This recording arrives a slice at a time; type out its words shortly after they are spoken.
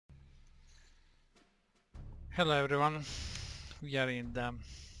Hello everyone, we are in the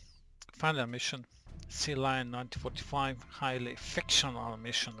final mission, Sealion 1945, highly fictional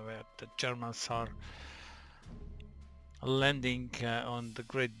mission where the Germans are landing on the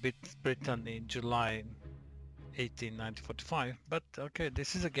Great Britain in July 1945. But okay,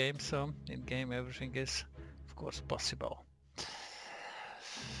 this is a game, so in game everything is of course possible.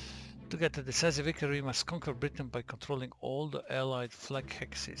 To get a decisive victory we must conquer Britain by controlling all the Allied flag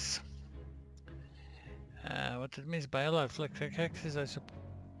hexes. What it means by Allied flag hexes,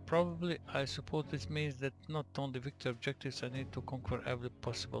 I suppose this means that not only victory objectives, I need to conquer every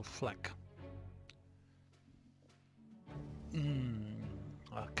possible flag.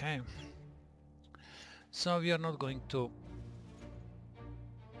 Okay. So we are not going to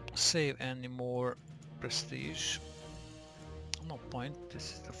save any more prestige. No point,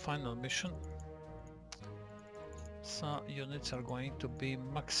 this is the final mission. So units are going to be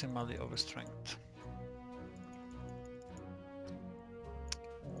maximally overstrength.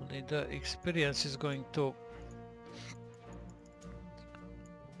 Only the experience is going to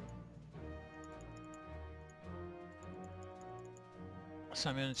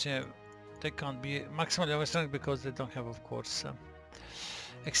some units here, they can't be maximally overstrength because they don't have, of course,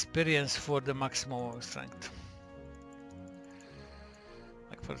 experience for the maximum overstrength.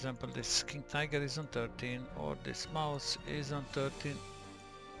 Like for example, this King Tiger is on 13, or this Mouse is on 13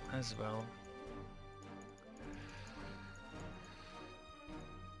 as well.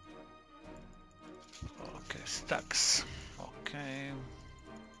 Okay, stacks. Okay.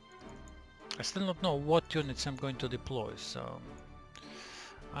 I still don't know what units I'm going to deploy, so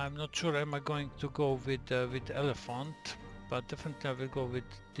I'm not sure am I going to go with Elephant, but definitely I will go with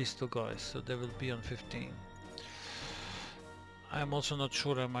these two guys, so they will be on 15. I'm also not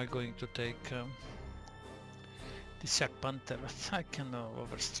sure am I going to take this Yak Panther. I can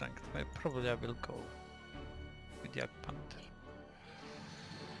overstrength. Probably I will go with Yak Panther.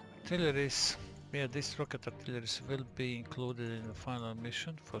 Artilleries. Yeah, these rocket artilleries will be included in the final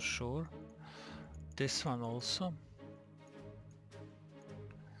mission for sure. This one also.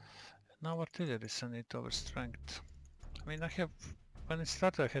 Now artilleries I need overstrength. I mean, I have, when I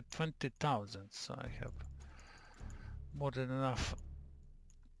started I had 20,000, so I have more than enough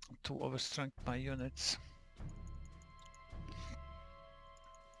to overstrength my units.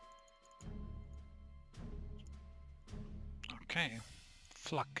 Okay,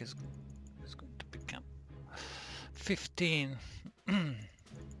 flak is going to become 15.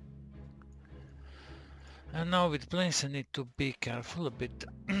 And now with planes I need to be careful a bit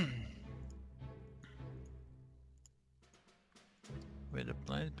with the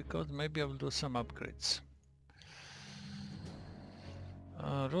planes, because maybe I will do some upgrades.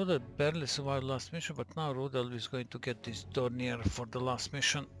 Rudel barely survived last mission, but now Rudel is going to get this Dornier for the last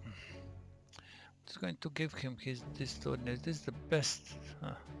mission. It's going to give him this Dornier. This is the best,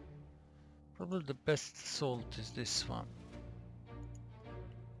 probably the best assault is this one.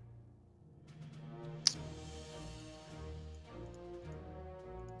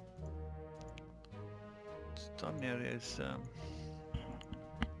 Dornier is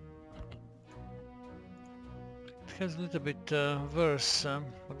it has a little bit worse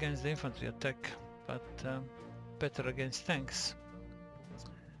against the infantry attack, but better against tanks.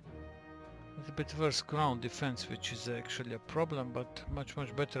 It's a bit worse ground defense, which is actually a problem, but much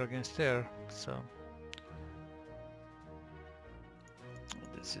better against air. So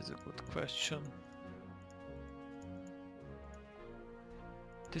this is a good question.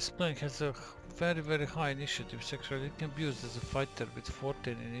 This plane has a very high initiative. Actually, it can be used as a fighter with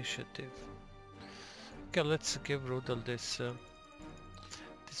 14 initiative. Okay, let's give Rudel this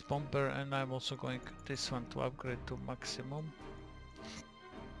this bomber, and I'm also going this one to upgrade to maximum.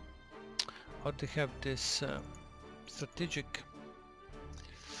 Or they have this strategic.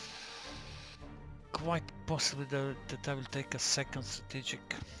 Quite possibly that I will take a second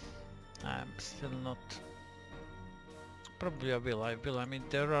strategic. I'm still not. Probably I will. I mean,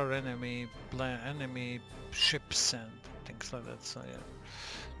 there are enemy ships and things like that. So yeah.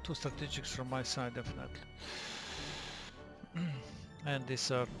 2 strategics from my side, definitely. And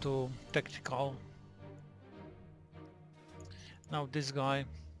these are 2 tactical. Now this guy,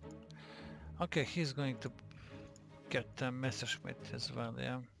 okay, he's going to get Messerschmitt as well,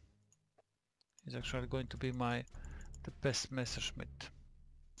 yeah. He's actually going to be the best Messerschmitt.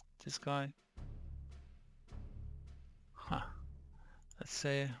 This guy. Let's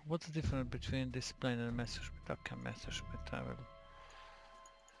say, what's the difference between this plane and Messerschmitt? Okay, Messerschmitt,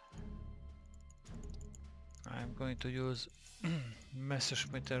 I'm going to use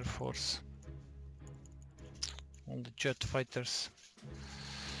Messerschmitt Air Force. All the jet fighters.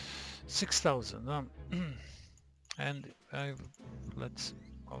 6,000. And let's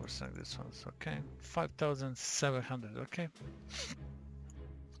overselect this one. Okay, 5,700. Okay,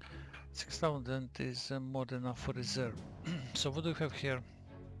 6,000 is more than enough for reserve. So what do we have here?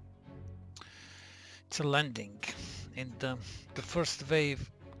 It's a landing, and the first wave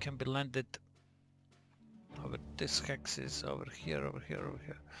can be landed over this axis, over here, over here, over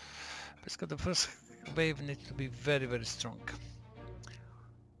here. Basically, the first wave needs to be very, very strong.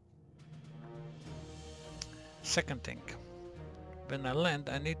 Second thing, when I land,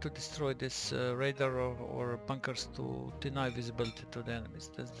 I need to destroy this radar or bunkers to deny visibility to the enemies.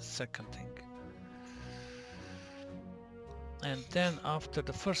 That's the second thing. And then after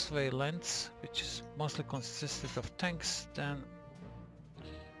the first wave lands, which is mostly consisted of tanks, then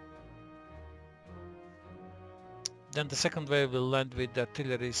the second wave will land with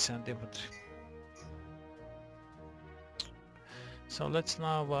artillery and infantry. So let's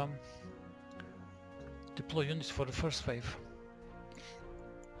now deploy units for the first wave.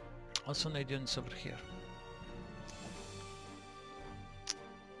 Also need units over here.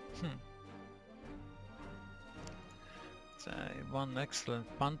 One excellent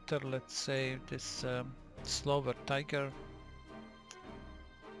Panther, let's say this slower Tiger.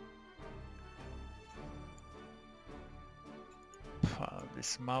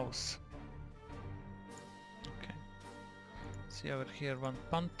 This mouse. Okay. See over here one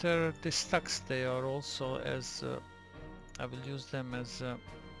Panther. These stacks, they are also as I will use them as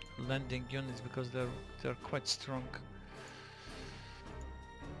landing units because they're quite strong.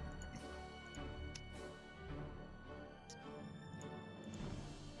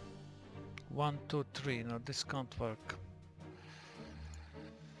 One, two, three. No, this can't work.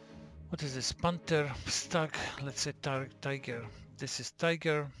 What is this? Panther, stack. Let's say Tiger. This is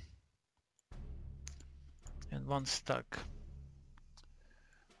Tiger. And one stack.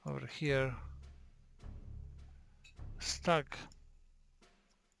 Over here. Stack.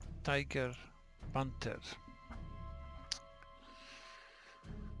 Tiger. Panther.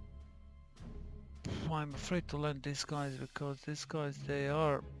 I'm afraid to land these guys because these guys, they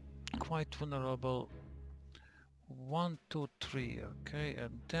are quite vulnerable. 1, 2, 3. Okay,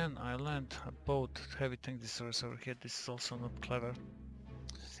 and then I land a boat heavy tank destroyers over here. This is also not clever.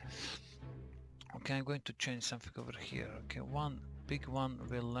 Okay, I'm going to change something over here. Okay, one big one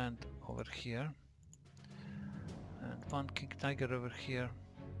will land over here, and one King Tiger over here,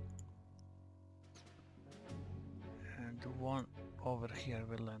 and one over here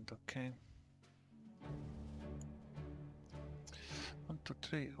will land. Okay. 1, 2,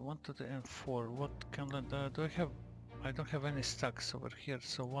 3, 1, 2, 3, and 4. What can land? Do I have? I don't have any stacks over here,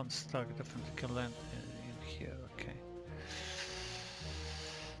 so one stack definitely can land in here. Okay.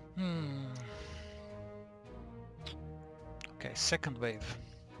 Okay, second wave.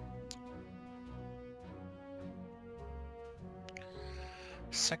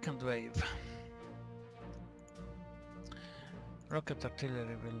 Second wave. Rocket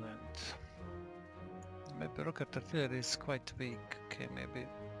artillery will land. Maybe rocket artillery is quite weak. Okay, maybe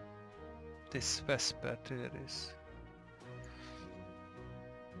this Vespa artillery is.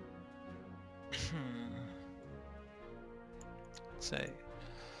 Say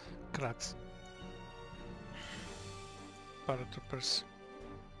cracks. Paratroopers.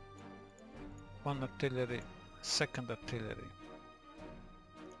 One artillery. Second artillery.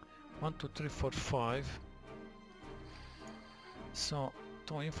 1, 2, 3, 4, 5. So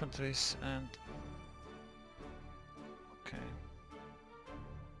 2 infantries and okay.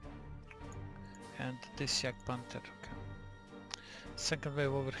 And this Yak Panther. Okay. Second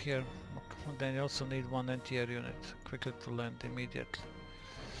wave over here. Okay. Then you also need one anti-air unit quickly to land immediately.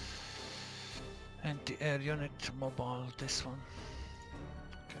 Anti-air unit mobile, this one.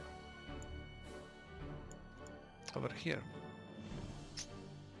 Okay. Over here.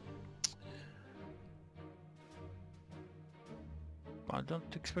 I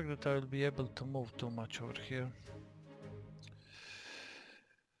don't expect that I will be able to move too much over here.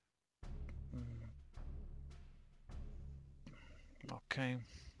 Okay.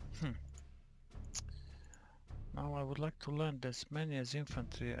 Now I would like to land as many as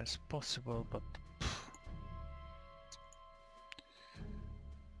infantry as possible, but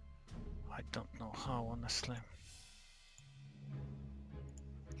I don't know how, honestly.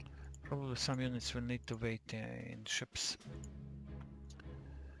 Probably some units will need to wait in ships.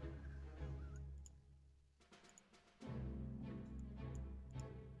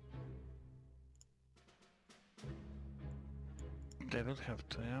 They will have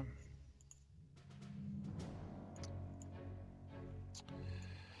to, yeah.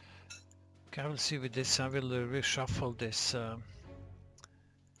 Okay, I will see with this. I will reshuffle this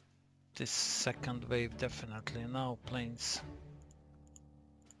this second wave definitely. Now planes.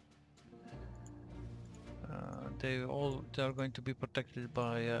 They are going to be protected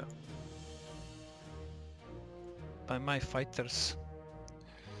by my fighters.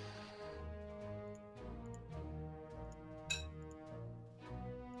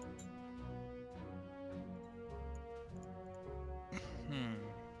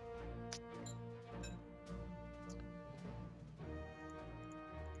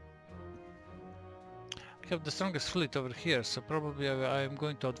 I have the strongest fleet over here, so probably I am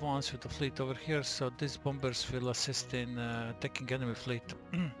going to advance with the fleet over here, so these bombers will assist in attacking enemy fleet.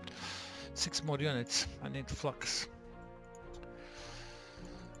 6 more units. I need flux.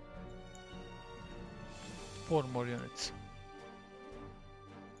 4 more units.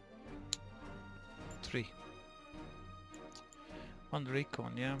 3. 1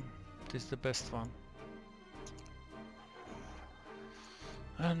 recon, yeah. This is the best one.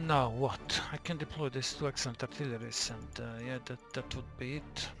 And now what? I can deploy these 2 excellent artilleries, and yeah, that would be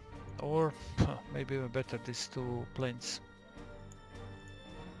it. Or maybe even better, these 2 planes.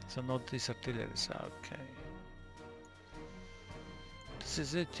 So not these artilleries. Okay. This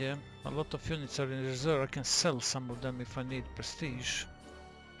is it, yeah. A lot of units are in reserve. I can sell some of them if I need prestige.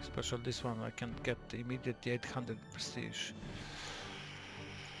 Especially this one, I can get immediately 800 prestige.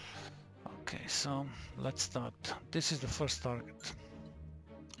 Okay, so let's start. This is the first target.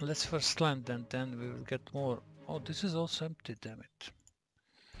 Let's first land and then we will get more. Oh, this is also empty, damn it.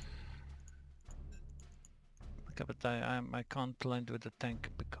 Okay, but I can't land with the tank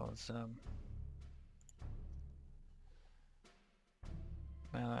because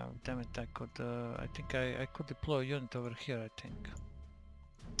well, damn it, I could I think I could deploy a unit over here, I think.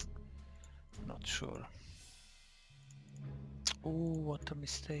 Not sure. Oh, what a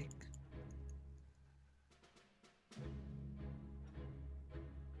mistake.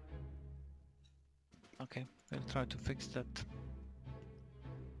 Okay, we'll try to fix that.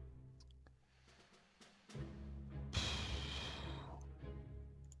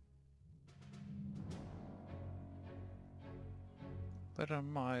 Where are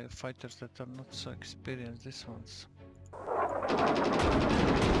my fighters that are not so experienced? These ones.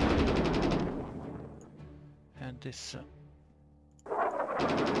 And this. I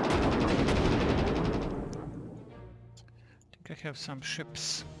think I have some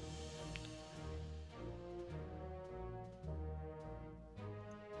ships.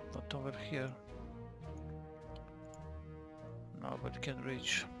 But over here. Nobody can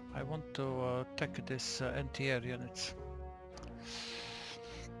reach. I want to attack this anti-air units.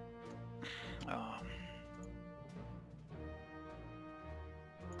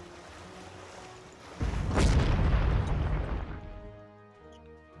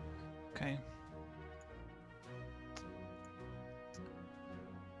 Okay.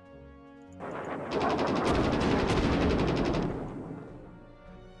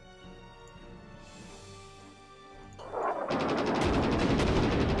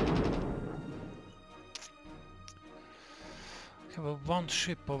 I have one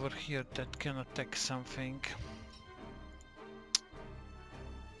ship over here that can attack something.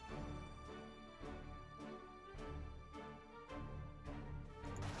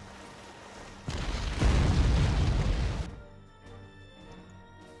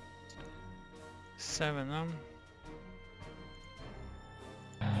 Seven,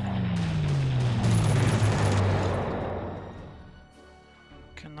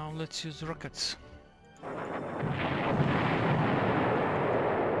 Okay, now let's use rockets.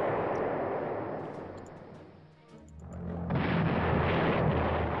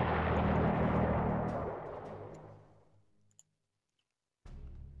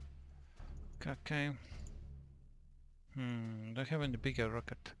 Okay. Don't have any bigger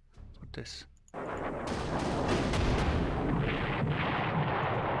rocket for this.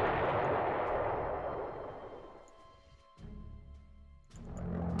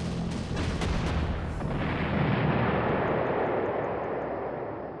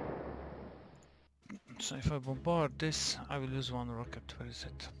 So if I bombard this, I will use one rocket. Where is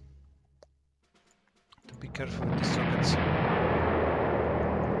it? To be careful with these rockets.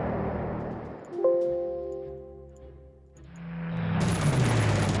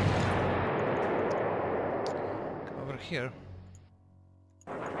 Over here.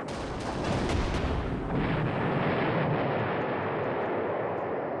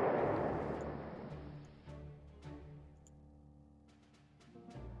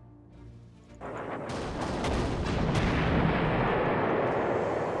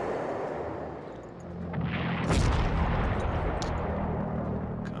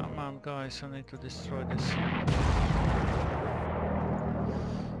 Guys, I need to destroy this.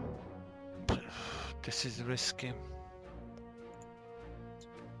 This is risky.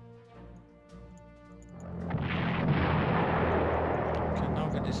 Okay, now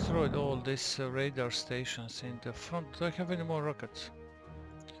we destroyed all these radar stations in the front. Do I have any more rockets?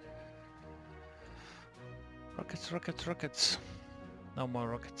 Rockets, rockets, rockets. No more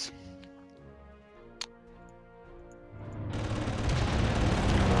rockets.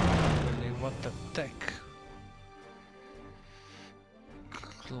 Really, what the tech?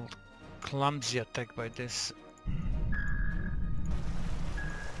 Clumsy attack by this.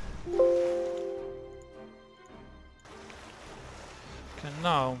 Okay,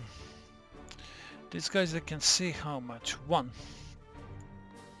 now these guys, they can see how much. 1.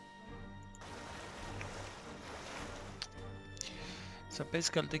 So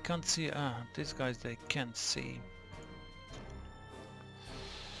basically they can't see. These guys, they can't see.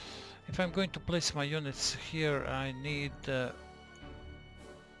 If I'm going to place my units here, I need to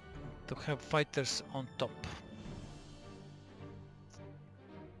have fighters on top.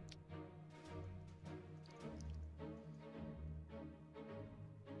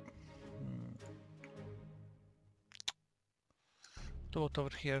 Do it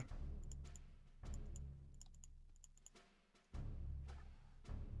over here.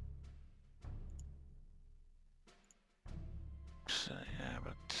 So, yeah,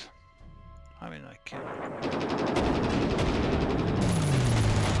 but I mean, I can.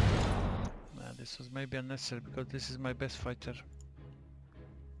 This was maybe unnecessary because this is my best fighter.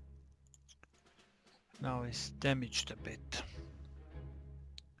 Now it's damaged a bit.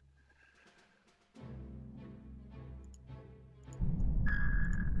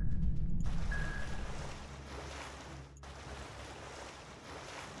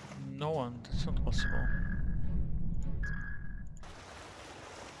 No one, that's not possible.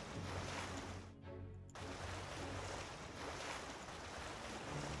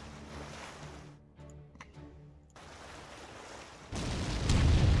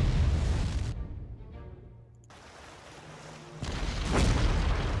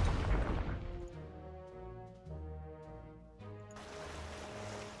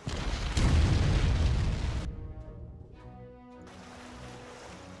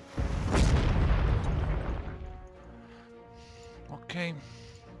 Okay.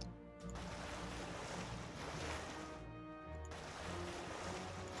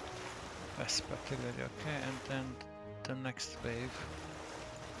 Best artillery, okay, and then the next wave.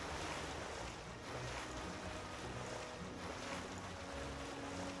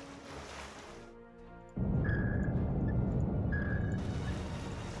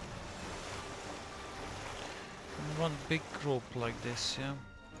 One big group like this, yeah.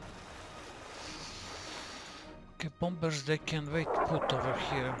 Okay, bombers, they can wait put over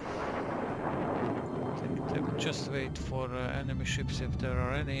here. They will just wait for enemy ships if there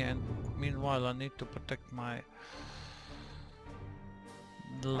are any, and meanwhile I need to protect my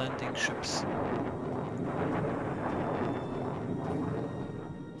landing ships.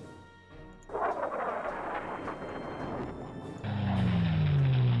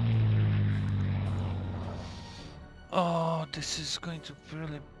 Oh, this is going to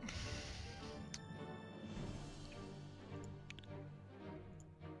really...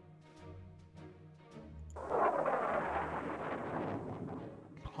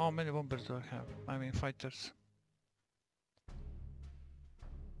 How many bombers do I have? I mean fighters.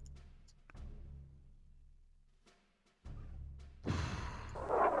 If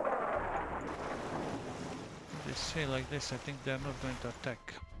they say like this, I think they're not going to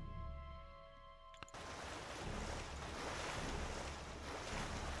attack.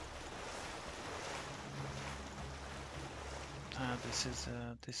 This is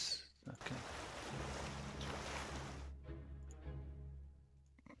this, okay.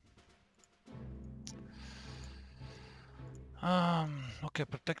 Okay,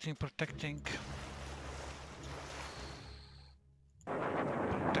 protecting, protecting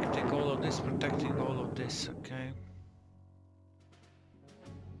all of this, protecting all of this, okay.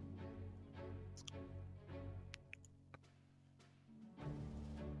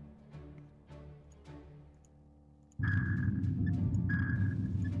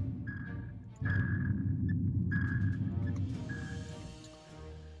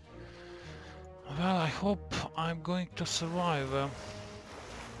 Well, I hope I'm going to survive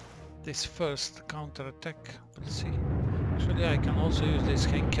this first counter-attack. Let's see. Actually, I can also use this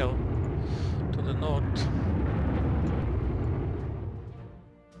Henkel to the north.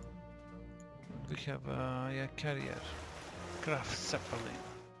 We have a carrier, Graf Zeppelin.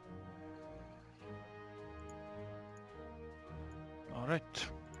 Alright,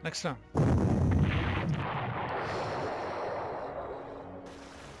 next time.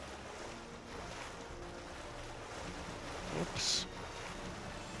 ships.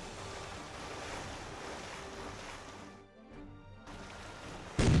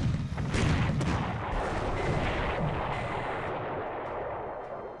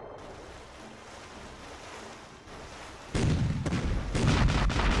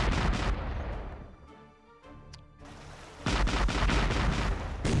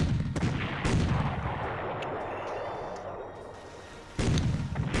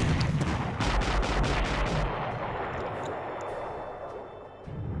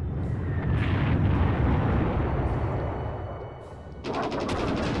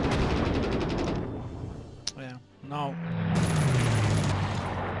 Yeah, now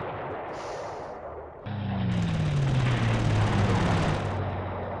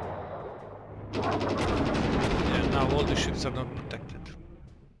yeah, now all the ships are not protected.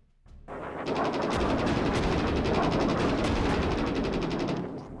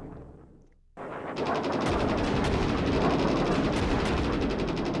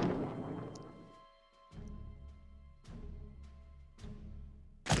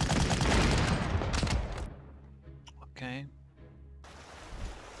 Okay.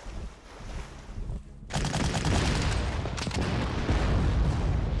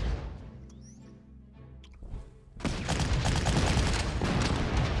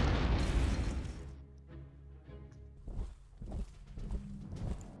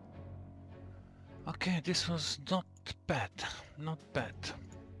 Okay, this was not bad, not bad.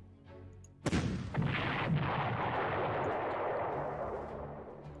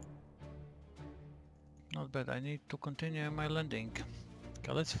 Not bad, I need to continue my landing.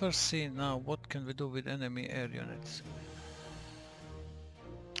 Okay, let's first see now what can we do with enemy air units.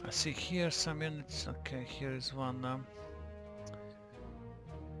 I see here some units, okay, here is one.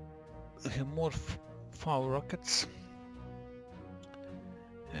 We have more FAU rockets.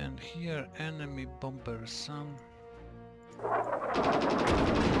 And here enemy bombers.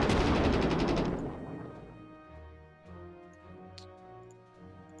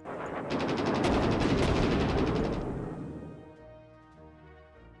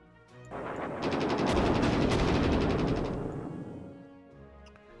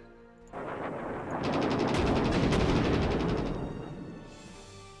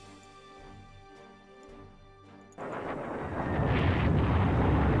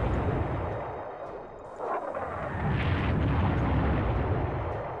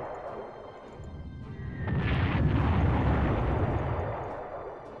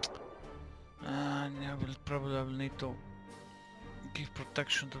 Probably I will need to give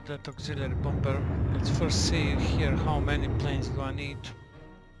protection to that auxiliary bomber. Let's first see here how many planes do I need.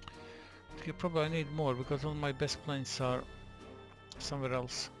 Okay, probably I need more because all my best planes are somewhere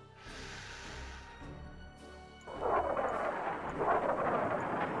else.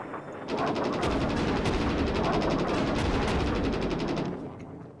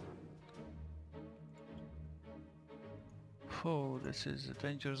 Oh, this is a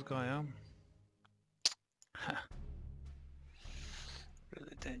dangerous guy, huh?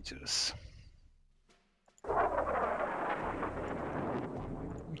 Really dangerous.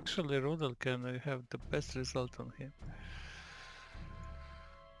 Actually, Rommel can have the best result on him.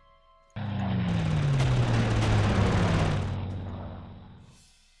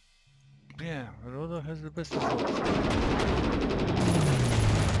 Yeah, Rommel has the best result.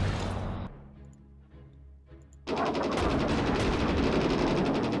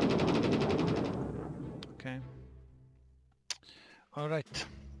 Okay. Alright.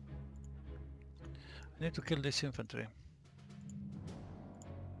 I need to kill this infantry.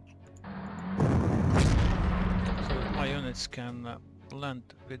 So that my units can land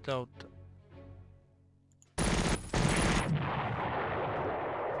without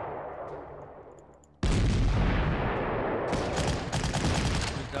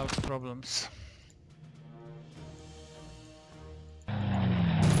problems.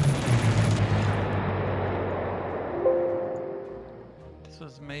 This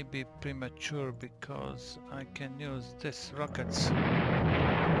was maybe premature because I can use this rockets.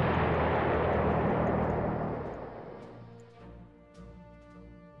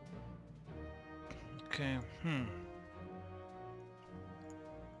 Okay,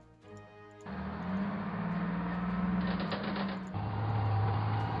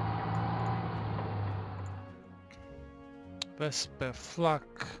 Vesper,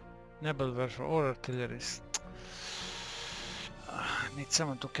 flak, Nebelwerfer or artillerist. I need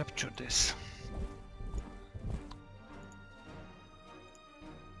someone to capture this.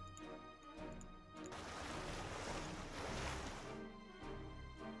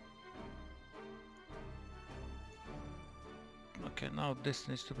 Okay, now this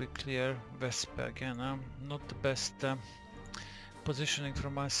needs to be clear. Vesper again, not the best positioning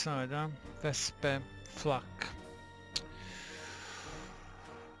from my side, huh? Vespe, flak.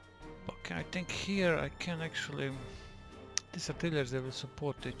 Okay, I think here I can actually... These artillery, they will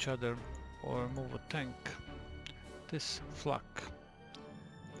support each other or move a tank. This flak,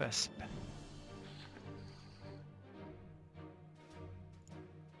 Vespe.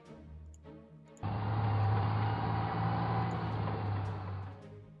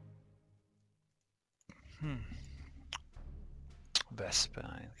 Vespe,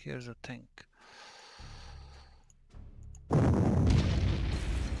 here's a tank.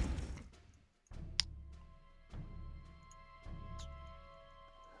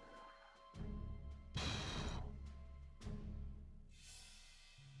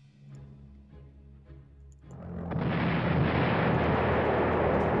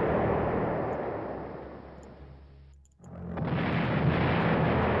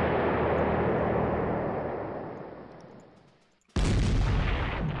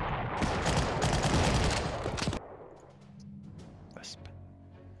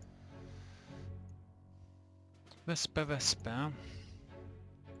 Vespe, Vespe.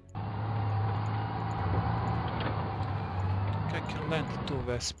 I can land 2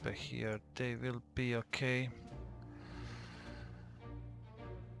 Vespe here, they will be okay.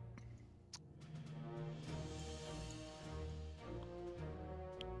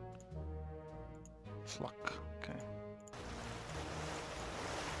 Flak, okay.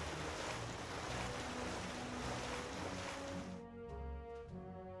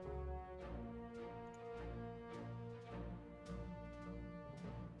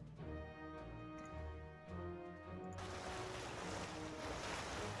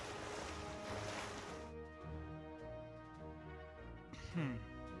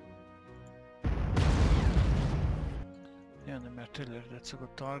 Yeah, the artillery, that's a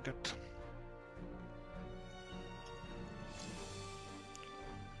good target.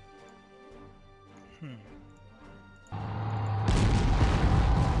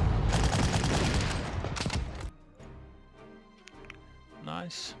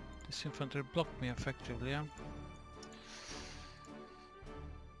 Nice. This infantry blocked me effectively, yeah.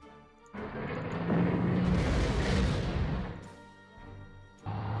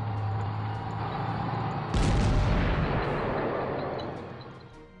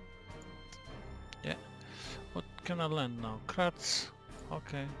 Yeah. What can I land now? Kratz.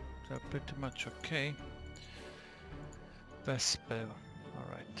 Okay, they're pretty much okay. Vespe.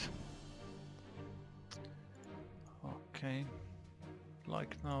 Alright. Okay.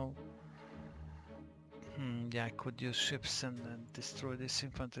 Like now. Yeah, I could use ships and destroy this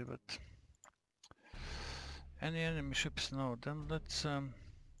infantry, but any enemy ships? No. Then let's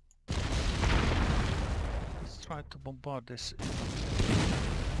try to bombard this.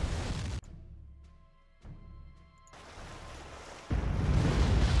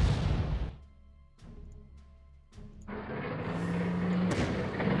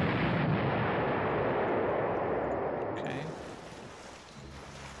 Okay.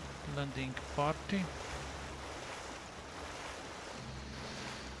 Landing party.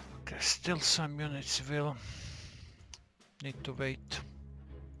 Okay, still some units will need to wait.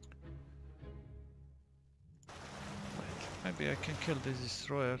 Maybe I can kill this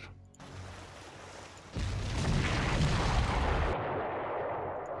destroyer.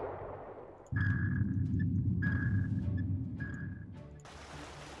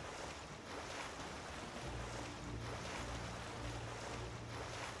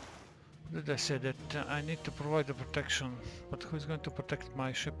 Did I say that I need to provide the protection, but who's going to protect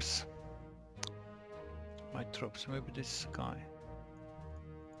my ships? My troops, maybe this guy.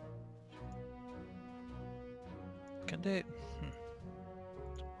 Can they...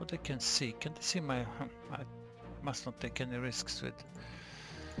 What they can see? Can they see my... I must not take any risks with...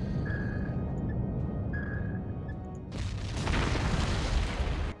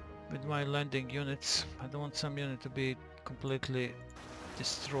 With my landing units. I don't want some unit to be completely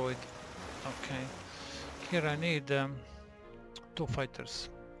destroyed. Okay. Here I need 2 fighters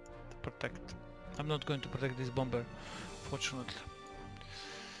to protect. I'm not going to protect this bomber, fortunately.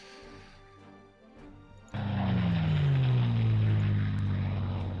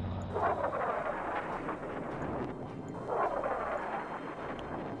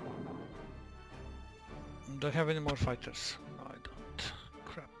 Do I have any more fighters? No, I don't.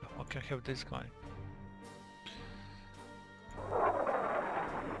 Crap. Okay, I have this guy.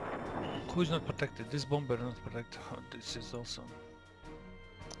 Who's not protected? This bomber not protected. Oh, this is also...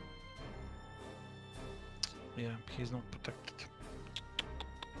 Yeah, he's not protected.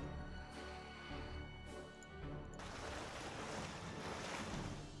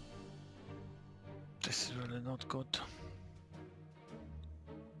 This is really not good.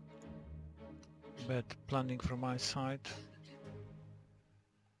 Bad planning from my side.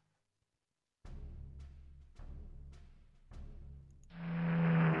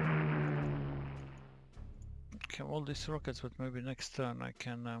 Okay, all these rockets, but maybe next turn I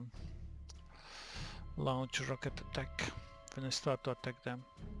can launch rocket attack when I start to attack them.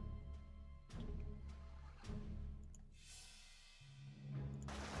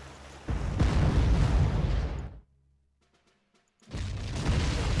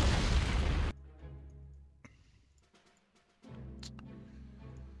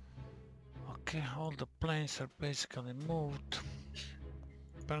 Okay, all the planes are basically moved.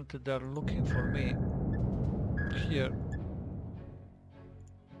 Apparently they're looking for me here.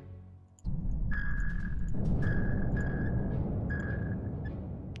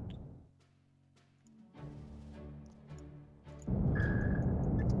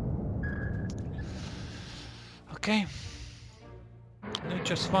 Okay, need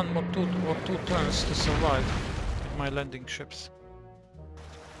just one more two turns to survive with my landing ships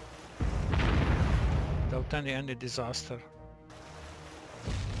without any disaster.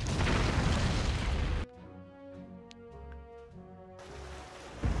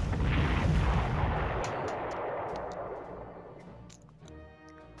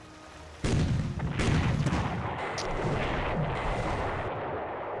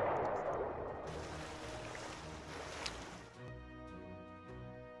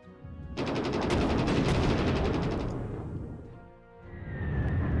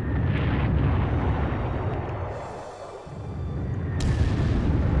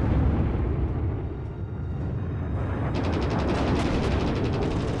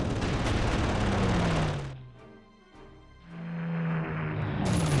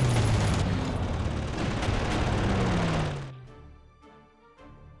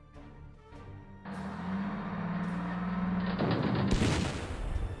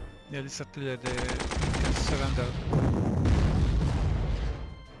 Yeah, this artillery they can surrender.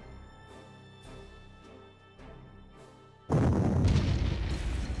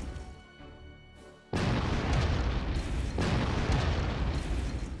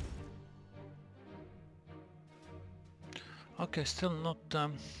 Okay, still not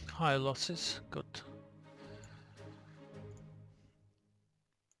high losses. Good.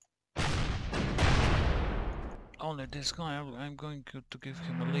 Only this guy, I'm going to give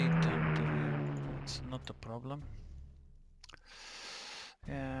him a lead, and it's not a problem.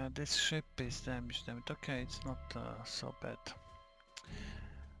 Yeah, this ship is damaged. Okay, it's not so bad.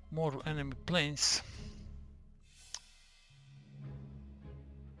 More enemy planes.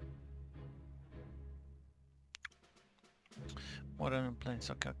 More enemy planes.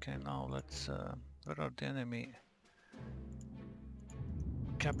 Okay. Now let's. Where are the enemy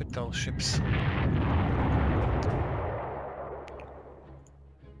capital ships?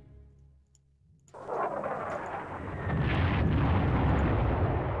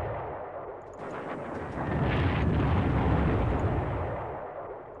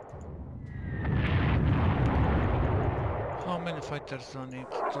 How many fighters do I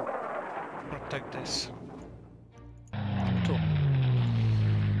need to protect this? 2.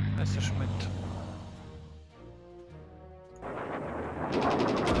 Messerschmitt.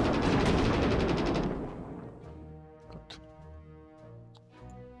 Good.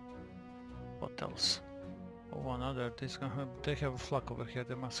 What else? Oh, one other. They have a flak over here.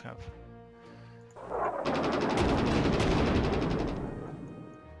 They must have.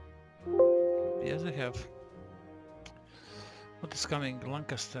 Yes, they have. What is coming?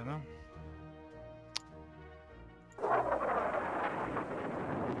 Lancaster, huh?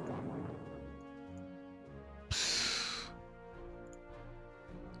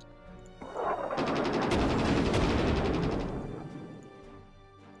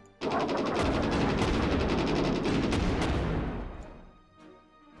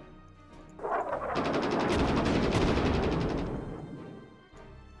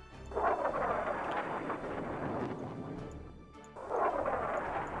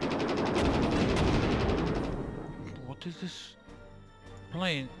 What is this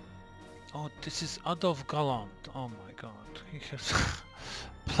plane? Oh, this is Adolf Galland. Oh my god. He has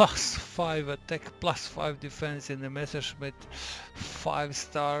 +5 attack, +5 defense in the Messerschmitt, 5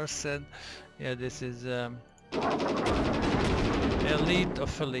 stars, and yeah, this is elite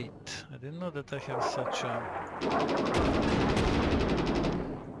of elite. I didn't know that I have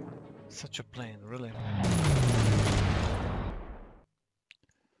such a plane, really.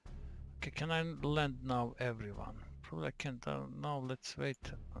 Okay, can I land now, everyone? Probably I can't. Now let's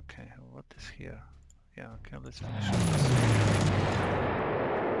wait. Okay, what is here? Yeah, okay, let's finish up this.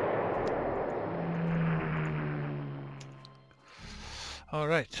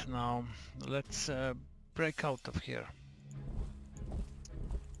 Alright, now let's break out of here.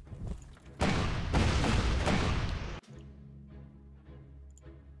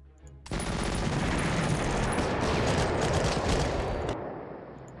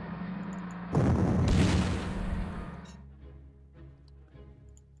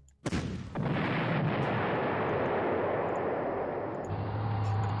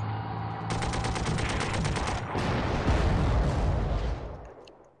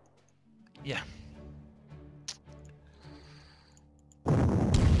 Yeah.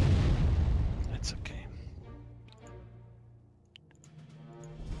 That's okay.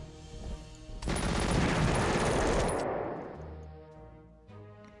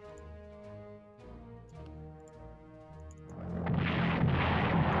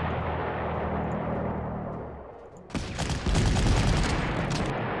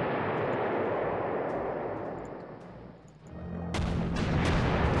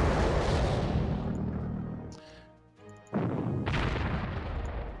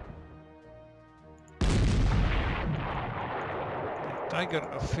 Tiger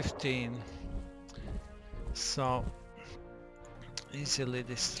of 15, so easily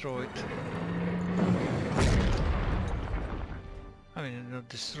destroyed. I mean, not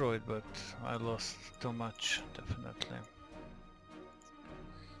destroyed, but I lost too much, definitely.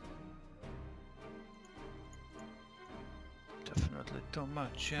 Definitely too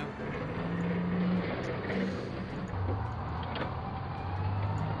much, yeah.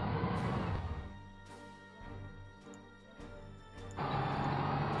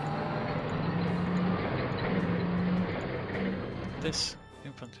 This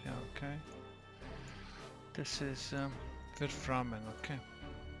infantry, okay. This is Rommel, okay.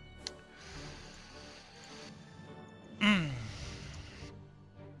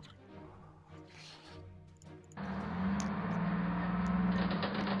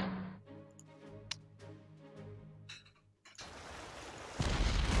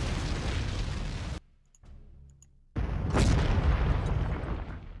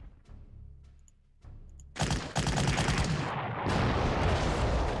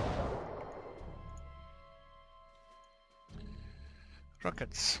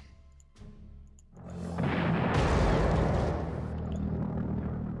 Rockets.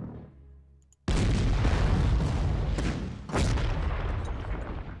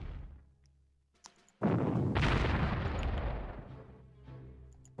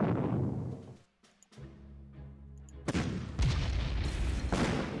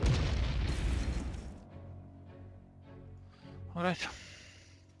 All right.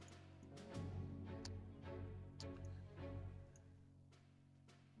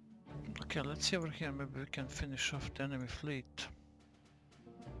 Okay, let's see over here. Maybe we can finish off the enemy fleet.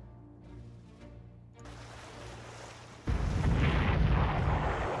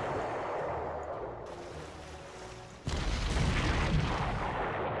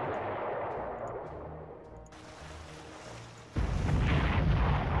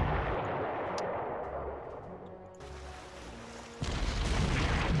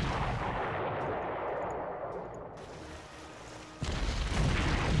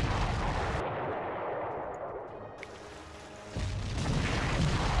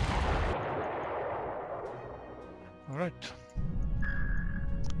 Alright.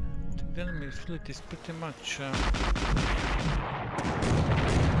 I think the enemy fleet is pretty much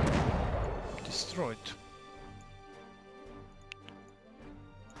destroyed.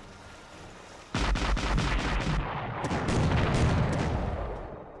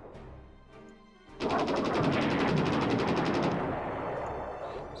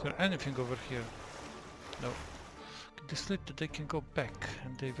 Is there anything over here? No. This fleet that they can go back,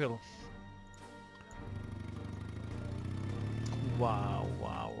 and they will. Wow,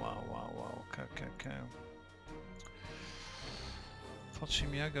 wow, wow, wow, wow. Okay, okay, okay.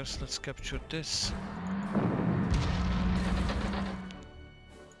 Fałszym Jaggers, let's capture this.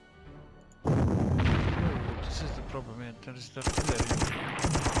 Oh, this is the problem, yeah, there is the artillery.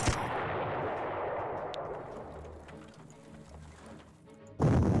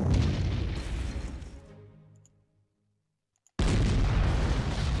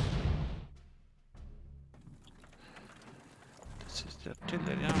 This is the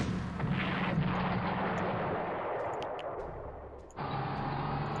artillery, yeah.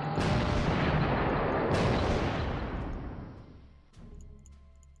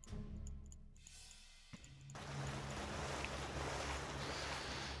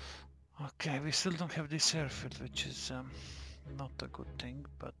 Okay, we still don't have this airfield, which is not a good thing,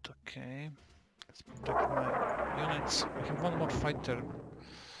 but okay. Let's protect my units. We have one more fighter.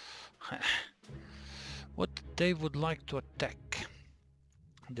 What they would like to attack?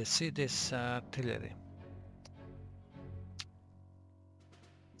 They see this artillery.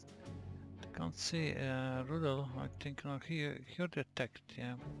 They can't see Rudel. I think no, here they attacked.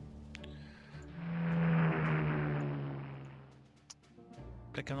 Yeah.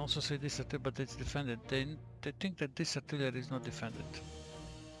 They can also see this artillery, but it's defended. They think that this artillery is not defended.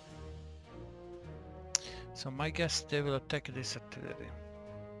 So my guess they will attack this artillery.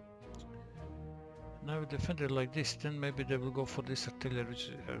 Now we defend it like this, then maybe they will go for this artillery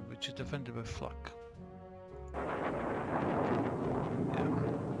which is defended by flak. Yeah,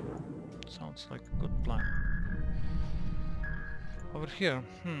 sounds like a good plan. Over here,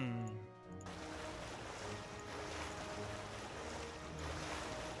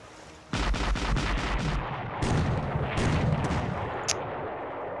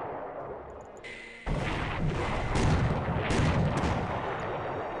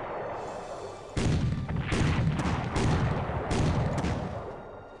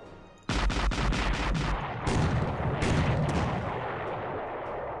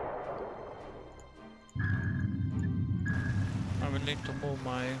 to move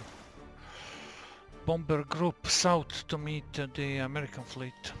my bomber group south to meet the American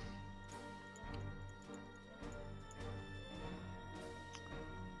fleet.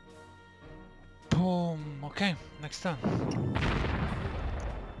 Boom. Okay, next turn.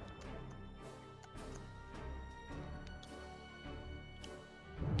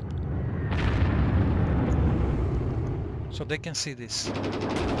 So they can see this.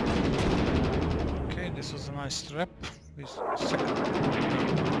 Okay, this was a nice trap. Second.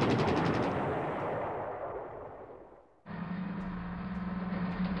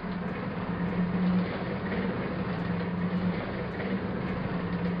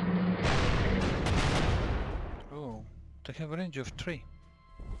 Oh, they have a range of 3.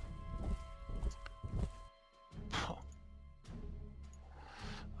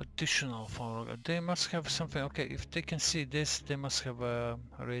 Additional power. They must have something. Okay, if they can see this, they must have a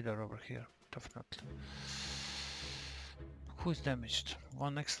radar over here. Definitely. Who is damaged?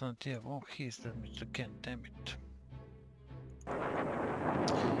 One excellent, yeah. Oh, he is damaged again, damn it.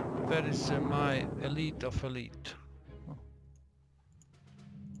 Where is my elite of elite? Oh.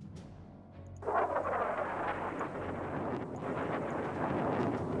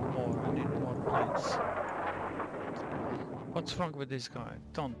 More, I need more planes. What's wrong with this guy?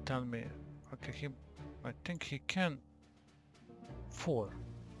 Don't tell me. Okay, I think he can. 4.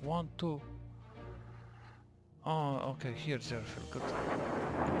 1, 2. Oh, okay, here's airfield, good.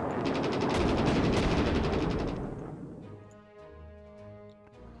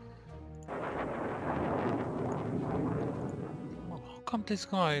 Well, how come this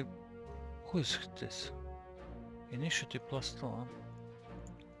guy... Who is this? Initiative +2, huh?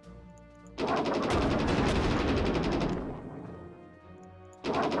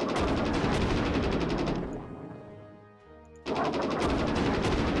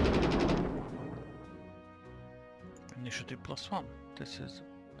 Initiative +1. This is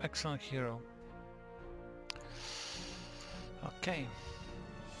excellent hero. Okay.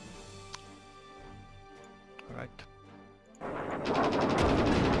 All right.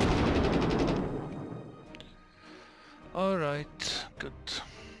 All right. Good.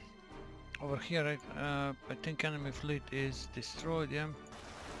 Over here, I think enemy fleet is destroyed. Yeah.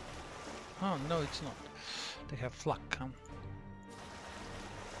 Oh no, it's not. They have flak. Huh?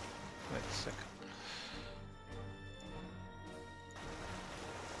 Wait a second.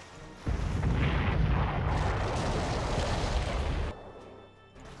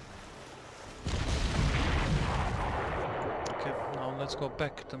 Let's go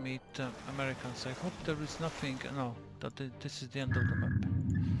back to meet Americans. I hope there is nothing. No, this is the end of the map.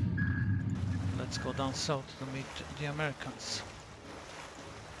 Let's go down south to meet the Americans.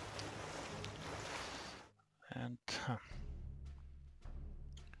 And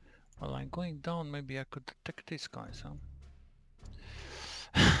well, I'm going down. Maybe I could attack these guys. Huh?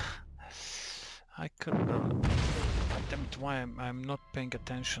 I could. Damn it! Why I'm not paying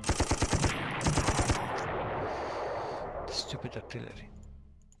attention. Stupid artillery.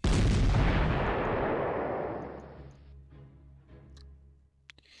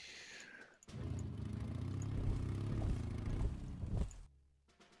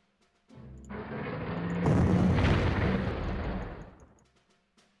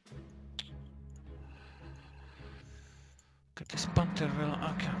 Okay, this Panzer will.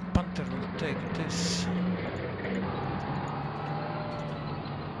 Okay, Panzer will take this.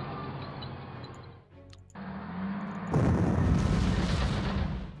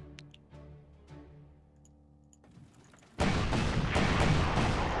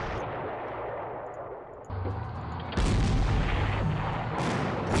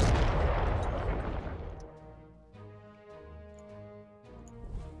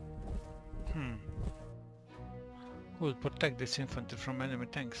 Who will protect this infantry from enemy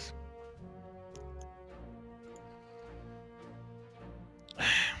tanks?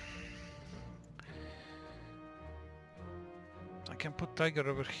 I can put Tiger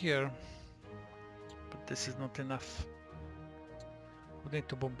over here, but this is not enough. We need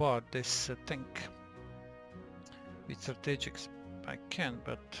to bombard this tank with strategics. I can,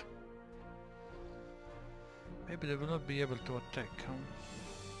 but maybe they will not be able to attack. Huh?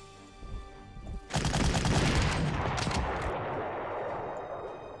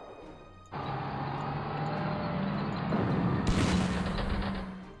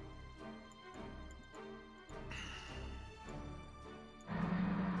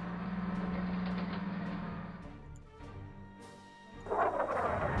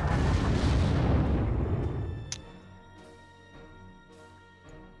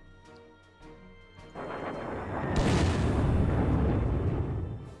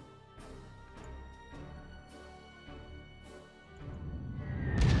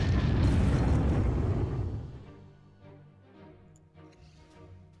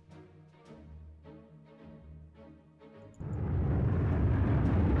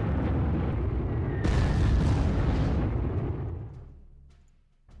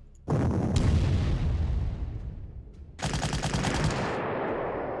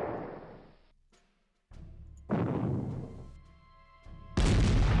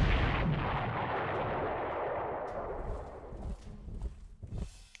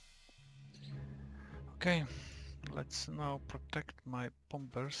 Okay, let's now protect my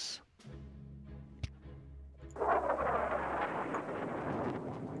bombers.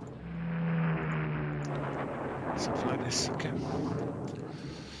 Something like this, okay.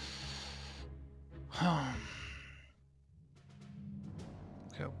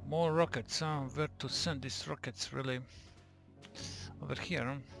 Okay, more rockets, where to send these rockets really? Over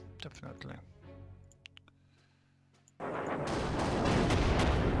here, definitely.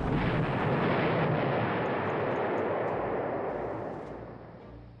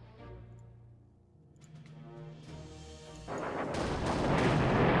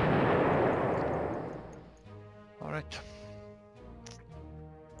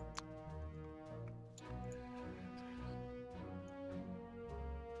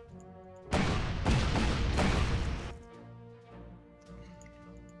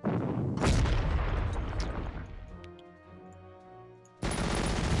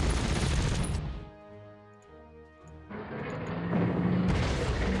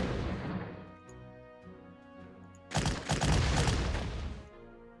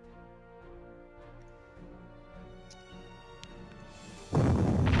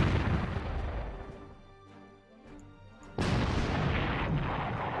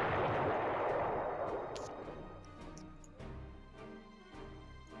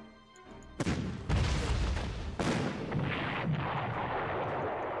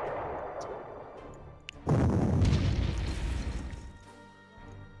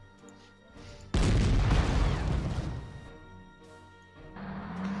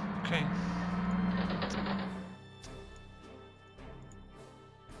 Okay.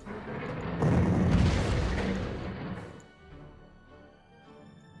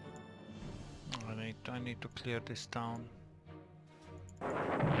 I need to clear this down.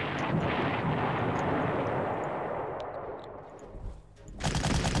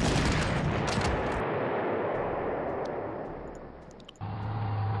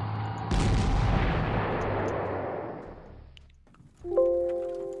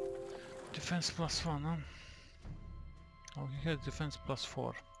 Defense +1, huh? Oh, he has defense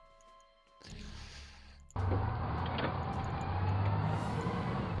 +4.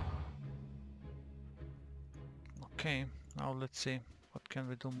 Okay, now let's see what can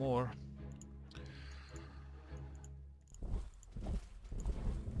we do more.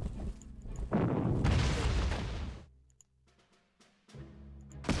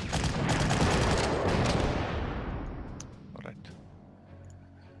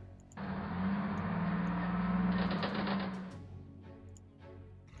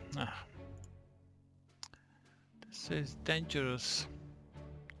 This is dangerous.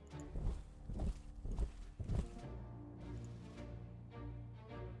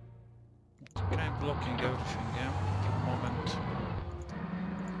 Okay, I'm blocking everything, yeah, at the moment.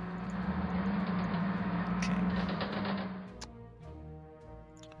 Okay.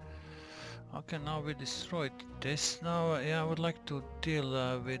 Okay, now we destroyed this. Now, yeah, I would like to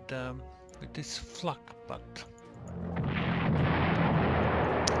deal with this flak, but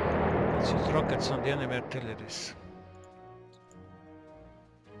let's use rockets on the enemy artilleries.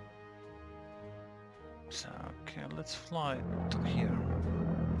 So, okay, let's fly to here.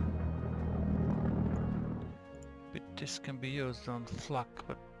 Bit this can be used on flak,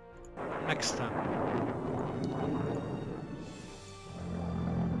 but next time.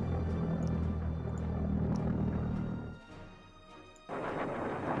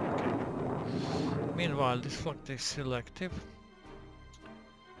 Meanwhile, this flak is still active.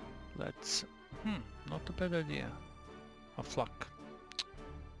 Let's... not a bad idea. A flak.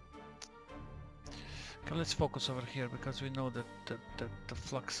 Okay, let's focus over here because we know that the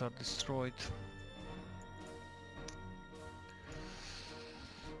flaks are destroyed.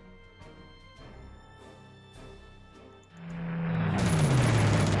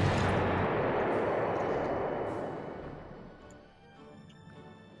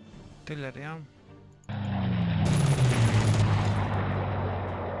 Artillery.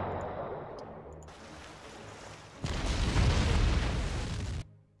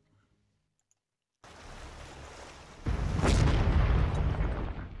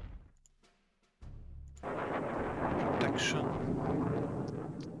 Protection.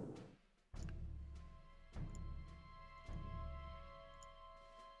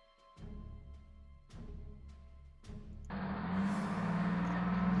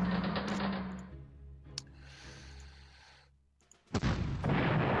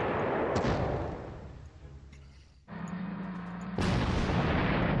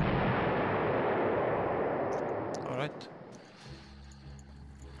 Alright.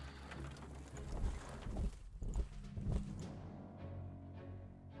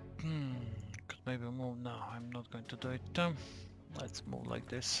 Could maybe move now. I'm not going to do it. Let's move like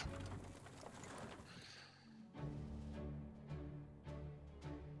this.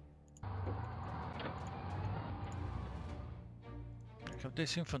 I have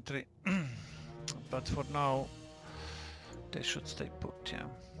this infantry, but for now they should stay put, yeah.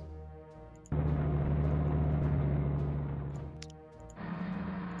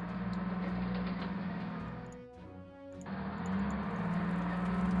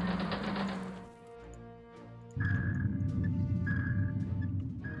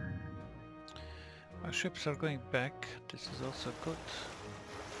 Our ships are going back, this is also good.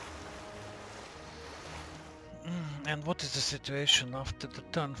 And what is the situation after the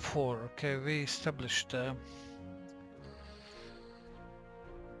turn 4? Okay, we established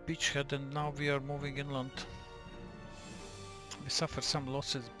beachhead and now we are moving inland. We suffer some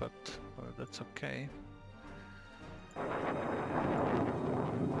losses, but that's okay.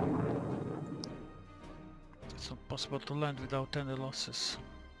 It's not possible to land without any losses.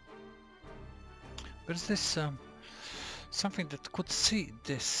 Where's this something that could see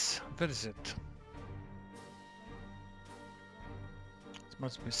this? Where is it? It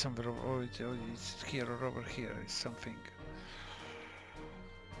must be somewhere over, it's here or over here is something.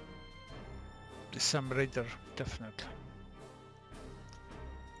 There's some radar, definitely.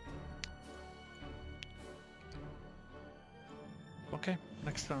 Okay,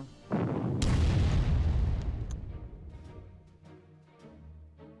 next turn.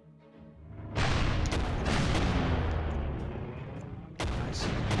 Nice.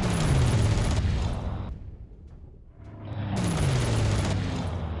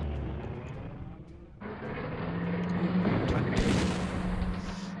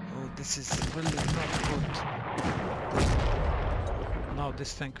 This is really not good. Now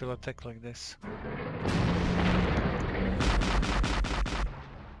this tank will attack like this.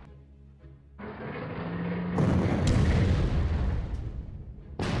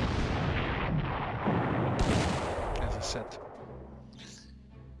 As I said,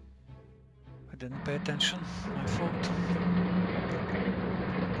 I didn't pay attention, my fault.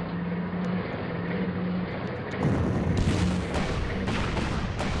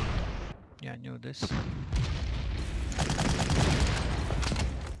 Yeah, I knew this.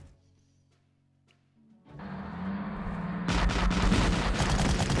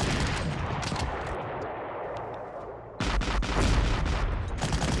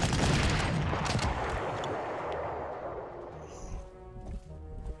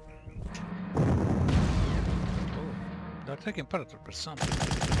 They're taking Imperator%.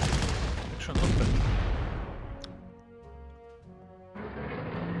 Actually not bad.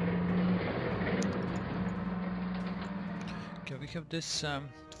 Okay, we have this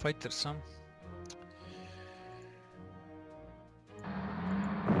fighter some.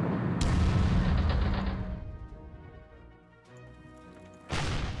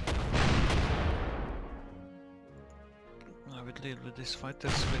 I will deal with these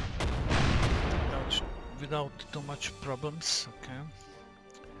fighters without too much problems. Okay.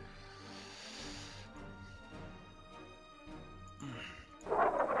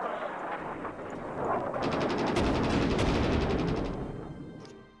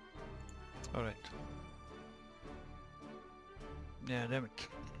 All right. Yeah, damn it.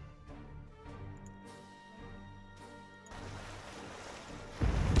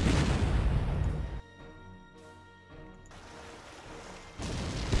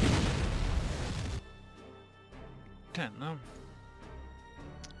 Ten, no?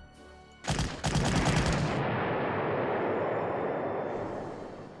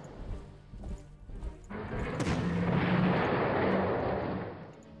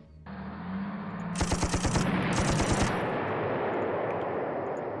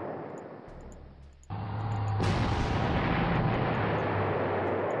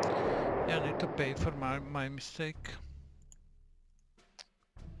 Yeah, I need to pay for my mistake.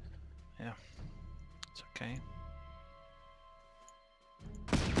 Yeah, it's okay.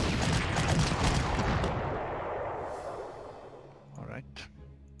 Alright.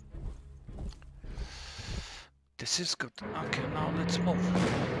 This is good. Okay, now let's move.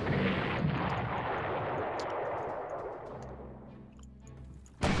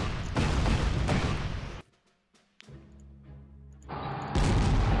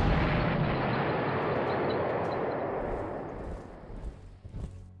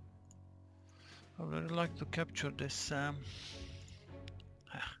 I would really like to capture this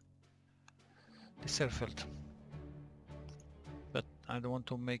this airfield, but I don't want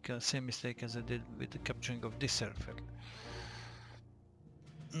to make the same mistake as I did with the capturing of this airfield.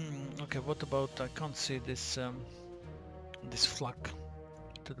 Okay, what about, I can't see this this flag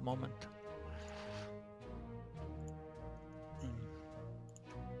at the moment.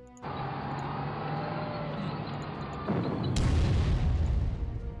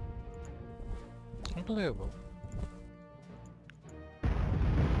 Unbelievable.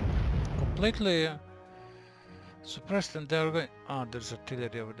 Completely suppressed, and they're going... Ah, there's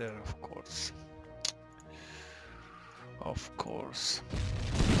artillery over there, of course. Of course.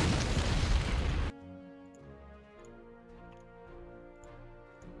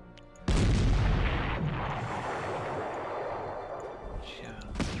 Yeah.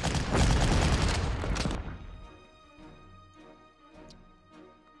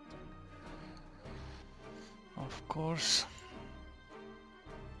 Of course.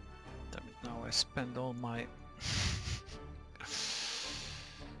 Damn it, now I spend all my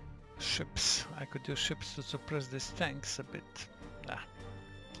ships. I could use ships to suppress these tanks a bit. Ah.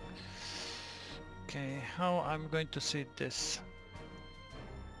 Okay, how I'm going to see this?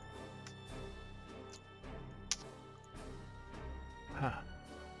 Huh.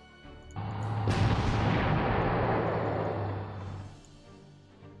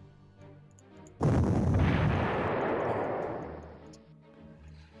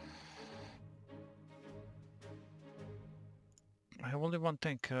 I have only one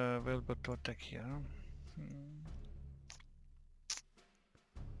tank available to attack here.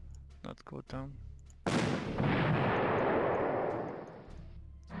 Not good, huh?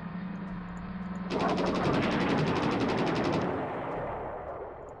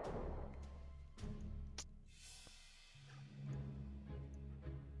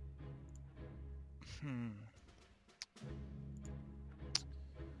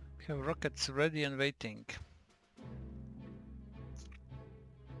 We have rockets ready and waiting.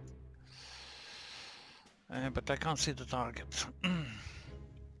 But I can't see the target.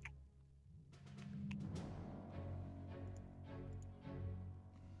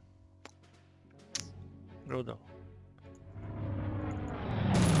 Rodo.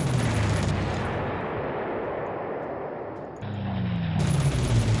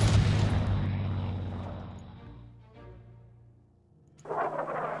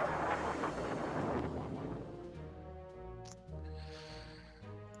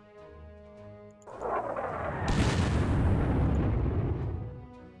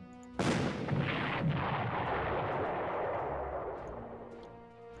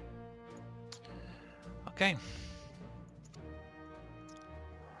 Okay.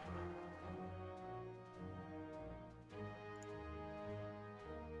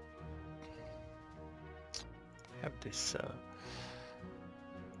 Have this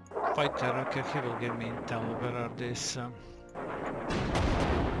fighter. Okay, he will give me intel. Where are these?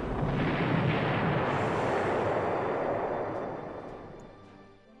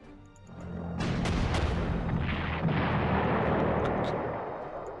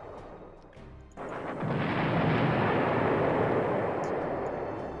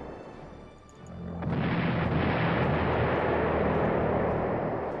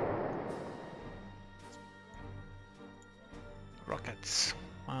 Rockets.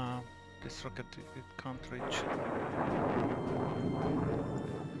 This rocket it can't reach.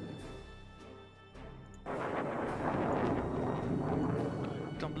 I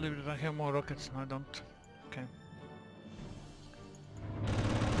don't believe that I have more rockets. No, I don't. Okay.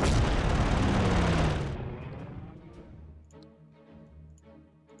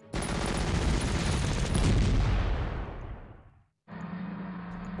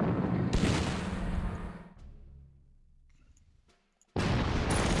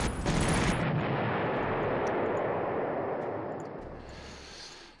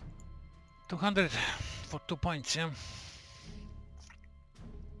 200 for 2 points, yeah?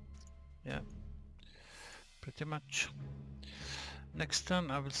 Yeah, pretty much. Next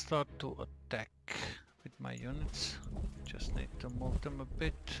turn I will start to attack with my units. Just need to move them a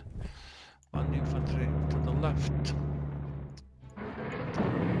bit. One infantry to the left.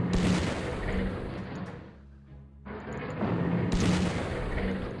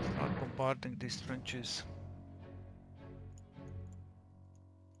 Start bombarding these trenches.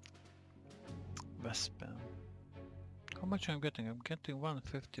 Westbound. How much I'm getting? I'm getting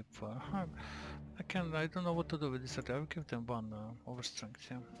 154. I don't know what to do with this. I will give them one over strength,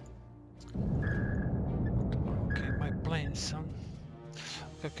 yeah. Okay, my planes.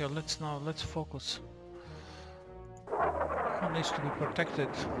 Okay, let's focus. Who needs to be protected?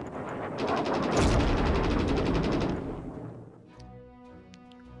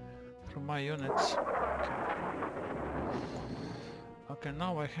 From my units. Okay,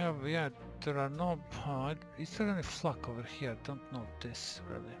 now I have, yeah, there are no... is there any flak over here? I don't know this,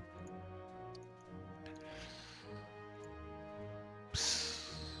 really.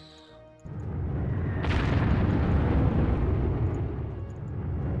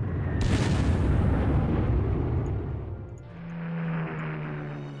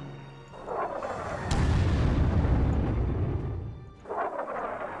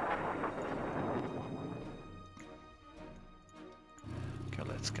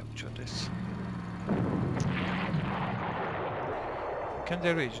 Can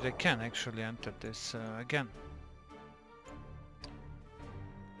they reach? They can actually enter this again.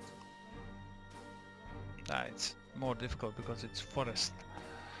 It's more difficult because it's forest.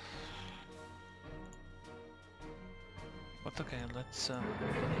 But okay, let's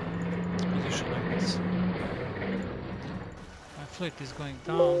position like this. My fleet is going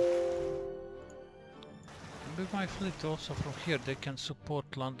down. With my fleet also from here they can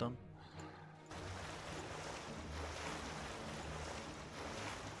support London.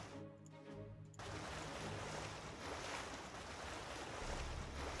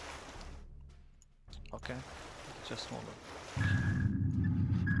 Okay, just hold on.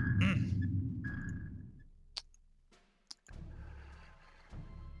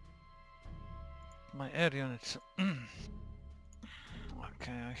 My air units. Okay,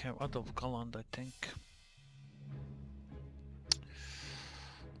 I have Adolf Galland, I think.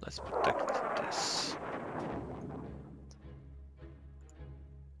 Let's protect this.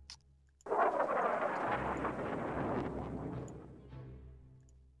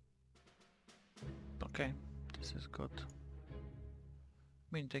 Okay, this is good. I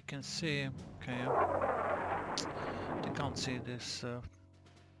mean, they can see. Okay, they can't see this,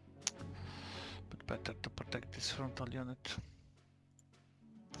 but better to protect this frontal unit.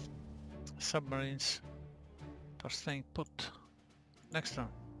 Submarines are staying put. Next one.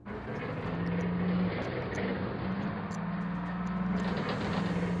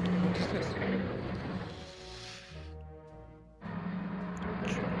 What is this?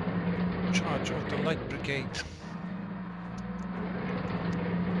 Charge of the light brigade.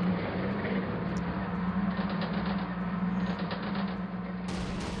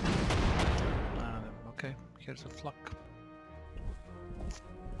 Okay, here's a flak.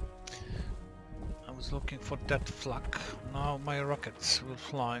 I was looking for that flak. Now my rockets will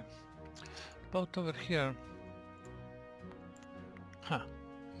fly. About over here. Huh.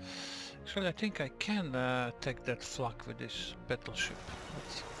 Actually, I think I can take that flak with this battleship.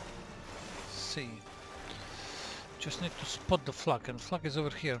 Let's see. Just need to spot the flak, and the flak is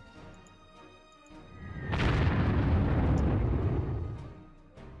over here.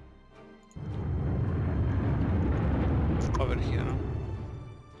 Over here.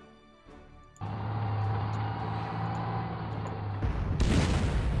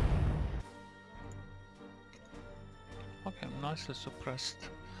 Okay, nicely suppressed.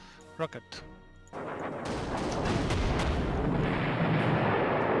 Rocket.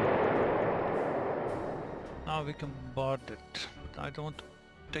 Now we can bombard it, but I don't want to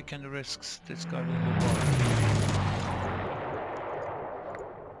take any risks. This guy will bombard.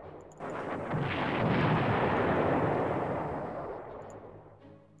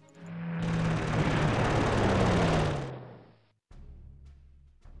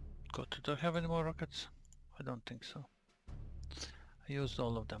 Good. Do I have any more rockets? I don't think so. I used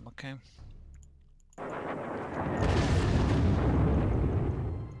all of them, okay.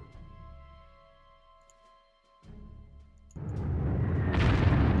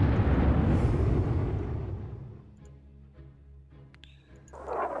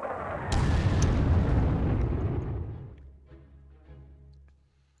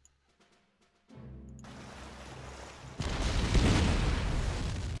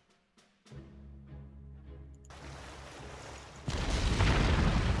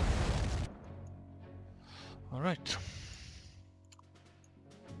 All right.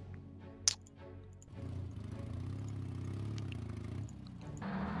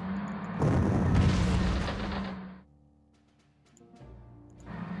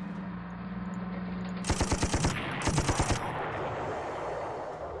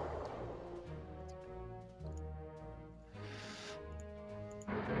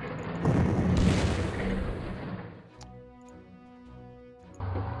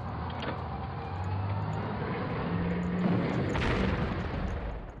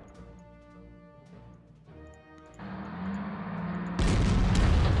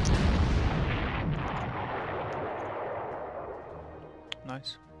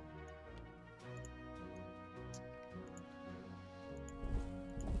 Nice.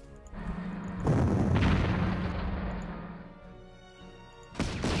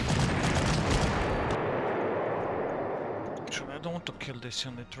 Actually, I don't want to kill this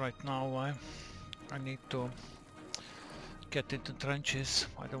unit right now. I need to get into trenches.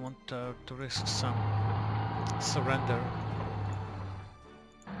 I don't want to risk some surrender.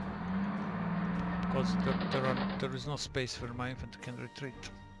 Because there is no space where my infantry can retreat.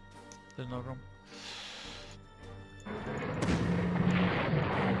 There's no room.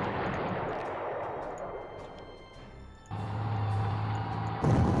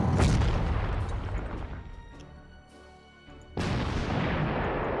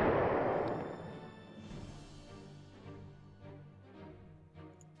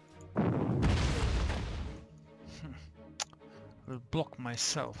 Will block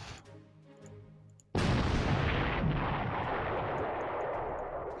myself.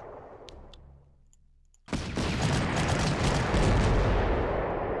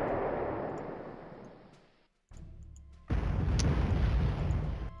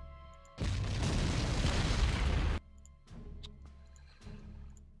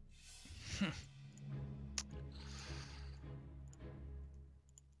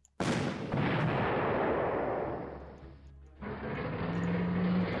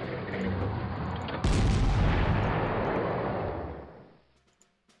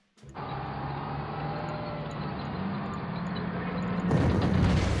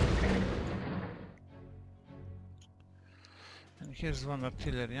 Here's one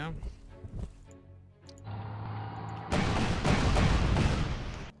artillery, yeah?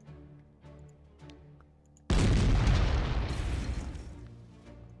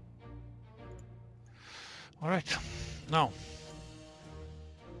 Alright, now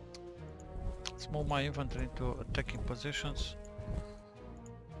let's move my infantry into attacking positions.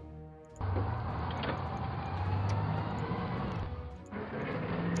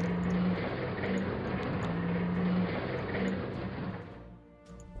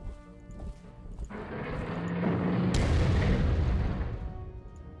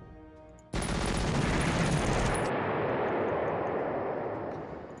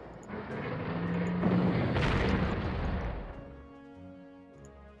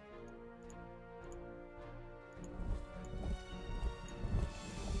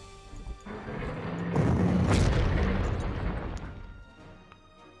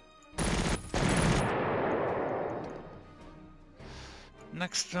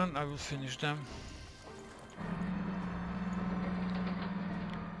 Next turn I will finish them.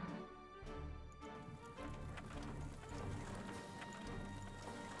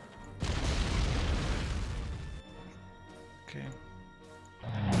 Okay.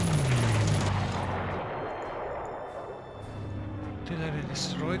 Artillery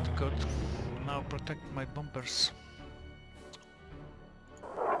destroyed, good. Now protect my bombers.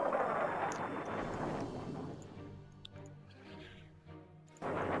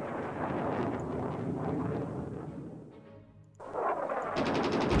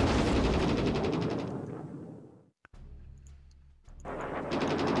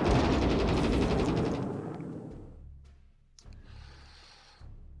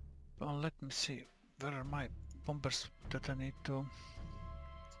 Let me see, where are my bombers that I need to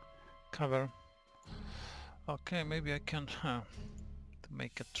cover? Okay, maybe I can to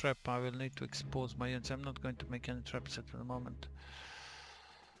make a trap. I will need to expose my units. I'm not going to make any traps at the moment.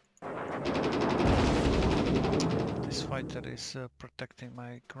 This fighter is protecting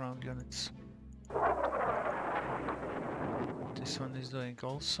my ground units. This one is doing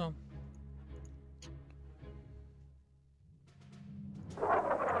also.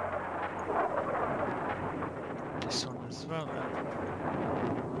 This one as well.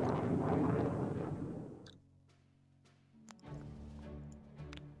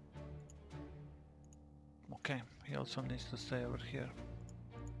 Okay, he also needs to stay over here.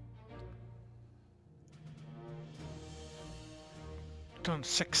 Turn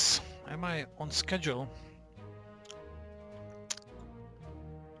 6. Am I on schedule?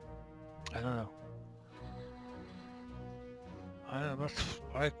 I don't know. I don't know,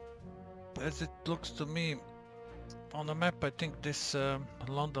 but as it looks to me on the map, I think this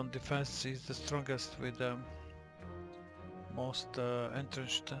London defense is the strongest with most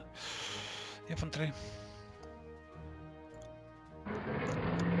entrenched infantry.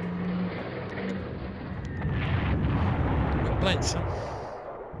 New planes, huh?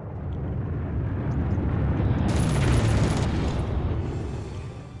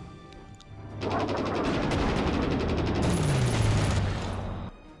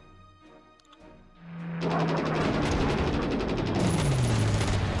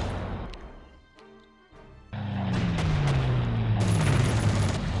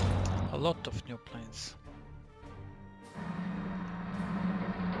 A lot of new planes.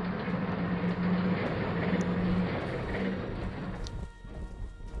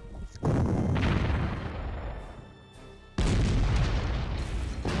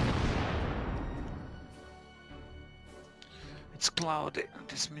 It's cloudy,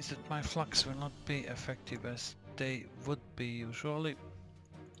 this means that my flux will not be effective as they would be usually.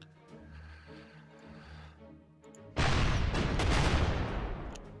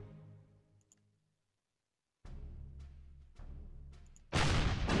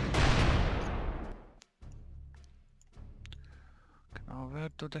 Now where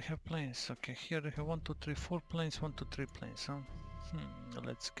do they have planes? Okay, here they have 1, 2, 3, 4 planes, 1, 2, 3 planes, huh?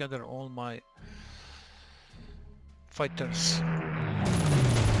 Let's gather all my fighters.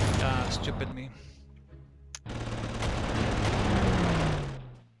 Ah, stupid me.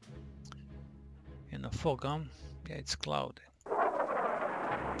 In a fog, huh? Yeah, it's cloudy.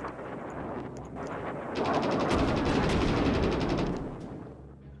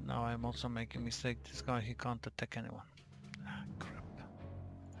 Now I'm also making a mistake. This guy, he can't attack anyone. Ah, crap.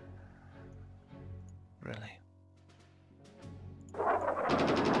 Really?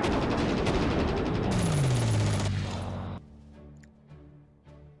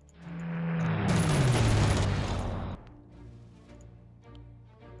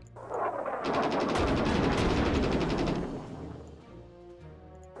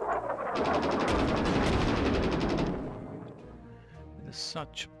 With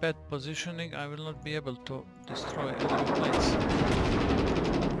such bad positioning, I will not be able to destroy enemy planes.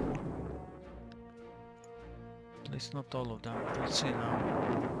 At least not all of them. We'll see now.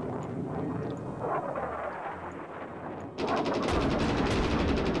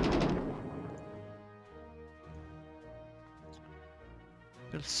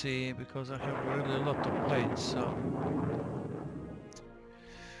 We'll see, because I have really a lot of planes, so...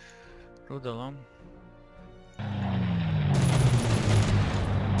 Rommel.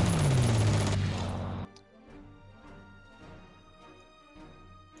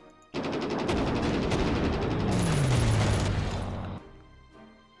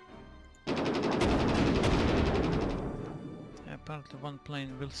 Apparently one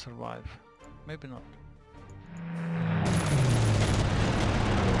plane will survive. Maybe not.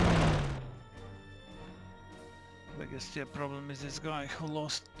 Biggest problem is this guy who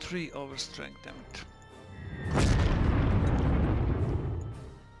lost 3 overstrength, damn it.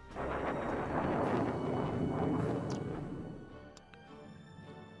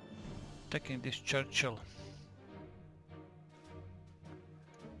 Taking this Churchill.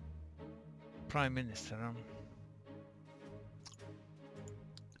 Prime Minister,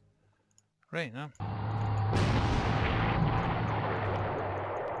 Rain, huh?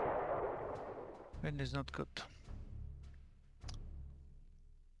 Wind is not good.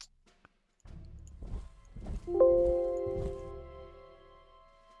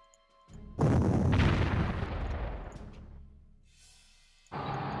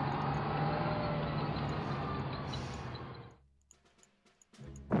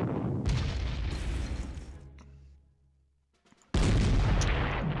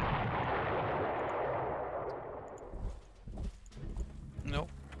 No,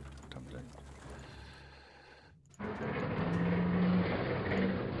 I'm done.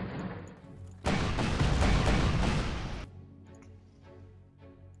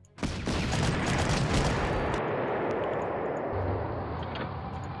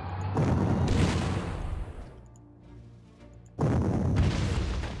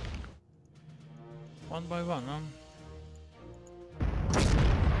 One by one, huh?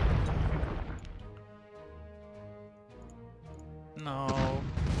 No,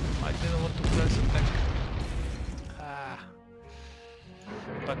 I didn't want to press attack. Ah,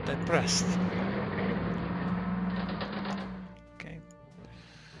 but I pressed. Okay.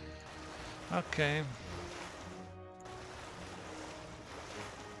 Okay.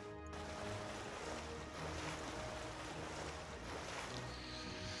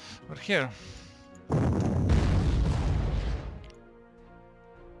 We're here.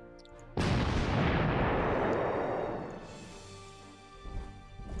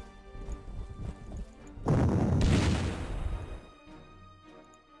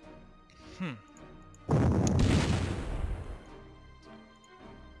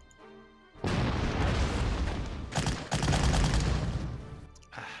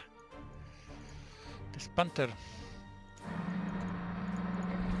 This Panther.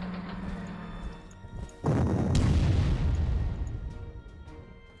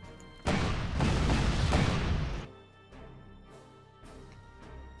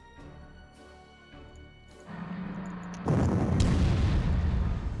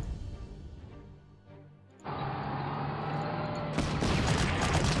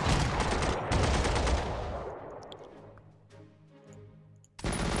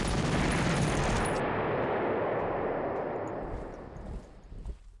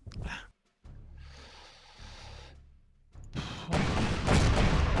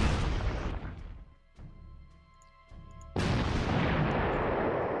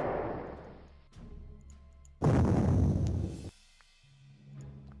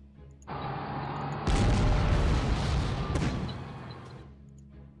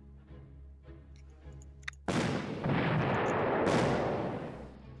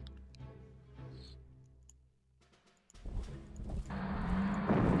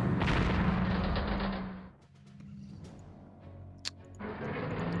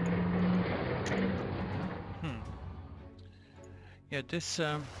 Yeah, this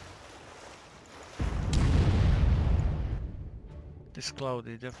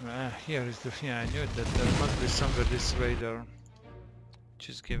cloudy definitely. Here is the. Yeah, I knew that there must be somewhere this radar, which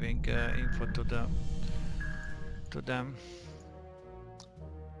is giving info to them.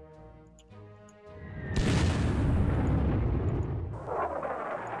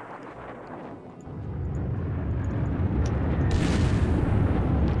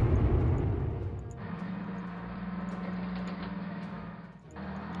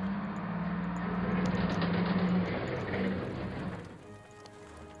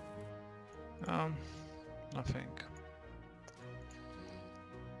 Nothing.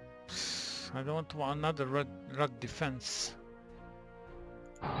 I don't want another rock defense.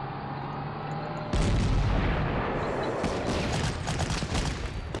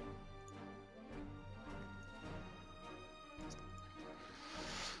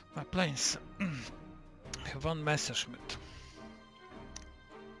 My planes have one Messerschmitt.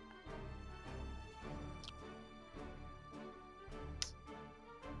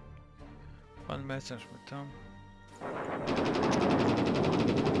 One Messerschmitt, huh?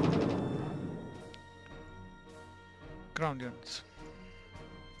 Ground units.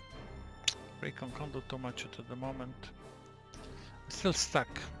 Recon can't do too much at the moment. I'm still stuck.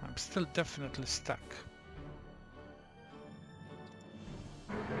 I'm still definitely stuck.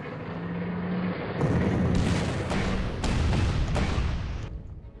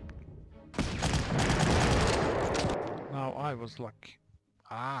 Now I was lucky.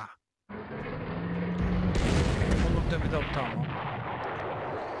 Ah! All of them without ammo.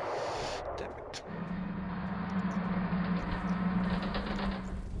 Damn it.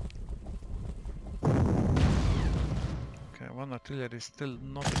 Okay, one artillery is still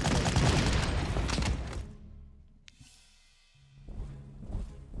not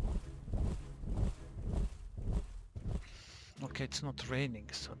okay, it's not raining,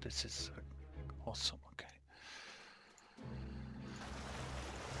 so this is awesome. Okay.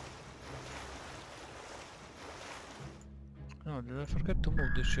 Oh, did I forget to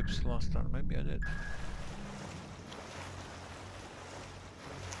move the ships last time? Maybe I did.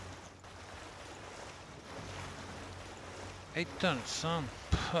 Eight tons,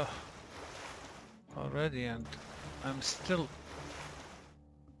 huh? Already, and I'm still.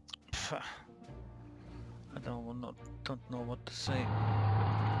 I don't know what to say.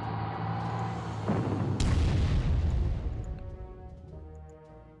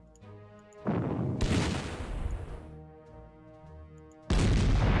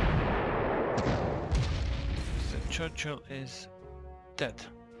 Churchill is dead.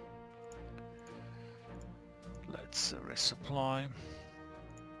 Let's resupply.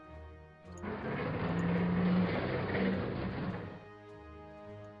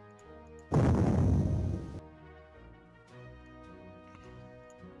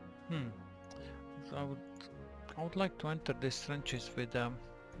 So I would like to enter these trenches with I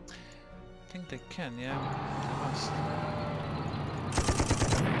think they can, yeah. They must.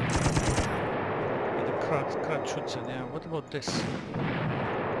 Crowd shoots in, yeah. What about this?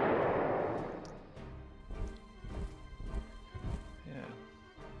 Yeah.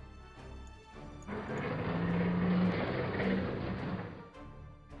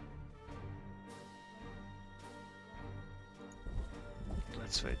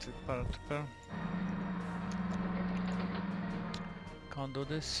 Let's wait with paratrooper. Can't do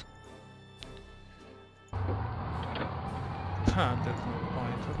this. There's no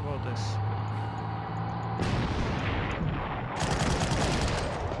point. What about this?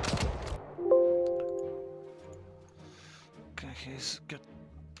 Okay, he's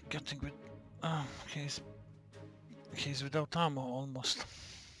getting with. He's without ammo almost.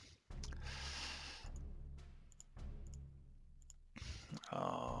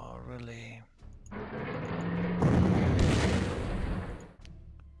 Oh, really?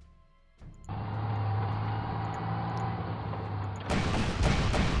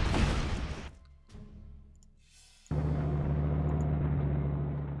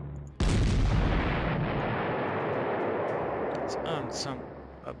 Let's earn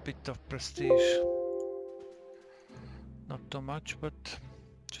a bit of prestige. Not too much, but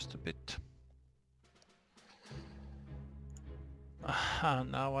just a bit. Aha,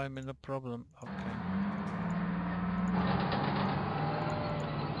 now I'm in a problem. Okay.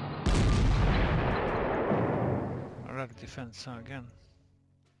 Rack defense again.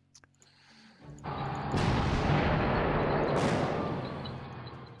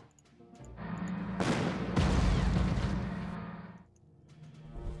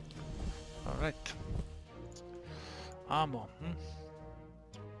 Alright. Ammo.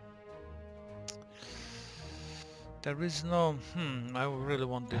 There is no... I really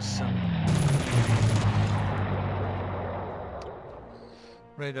want this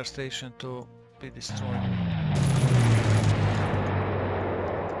radar station to be destroyed.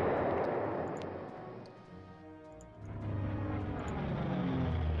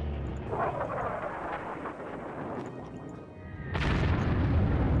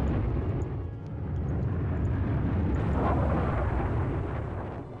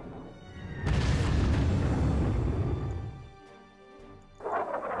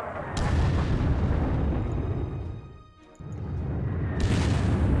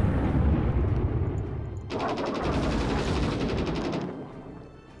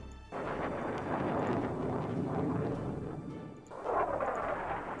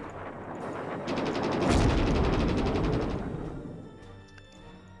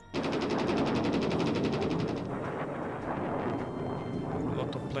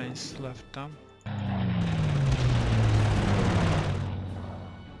 Left down.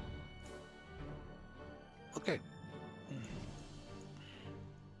 Okay.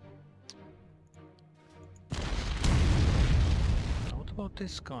 What about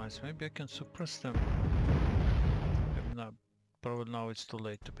these guys? Maybe I can suppress them. Maybe not. Probably now it's too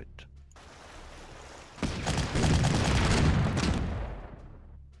late a bit.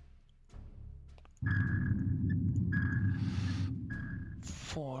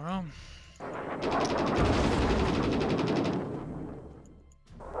 Forum.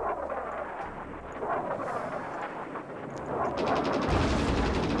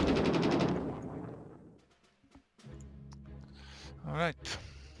 All right.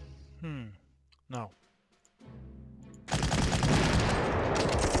 Now.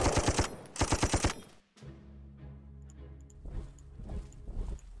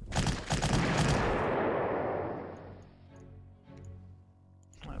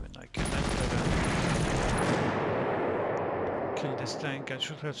 This tank, I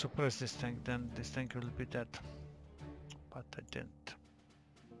should have suppressed this tank, then this tank will be dead. But I didn't.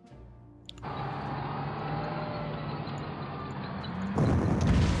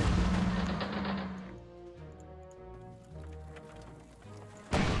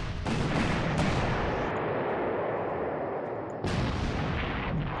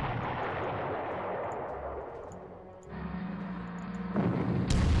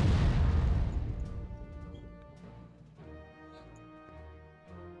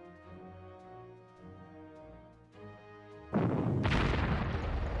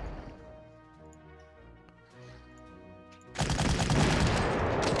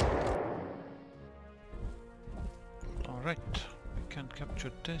 Alright, we can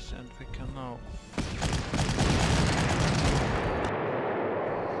capture this and we can now...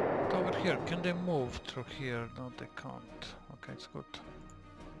 But over here, can they move through here? No, they can't. Okay, it's good.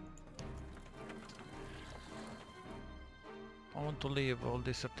 I want to leave all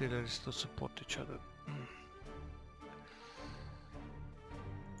these artilleries to support each other.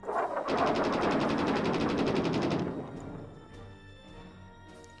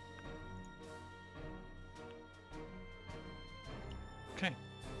 Okay.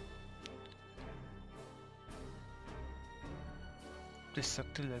 This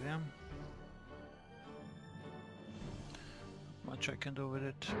artillery. Much I can do with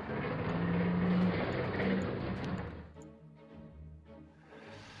it.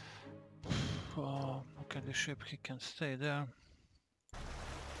 heavy ship, he can stay there.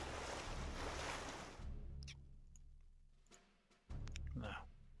 No.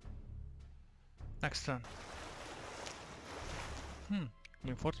 Next turn.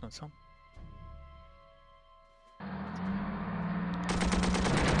 Reinforcements, huh?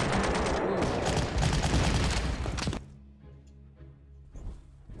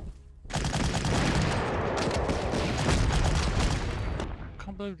 I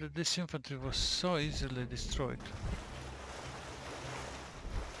can't believe that this infantry was so easily destroyed.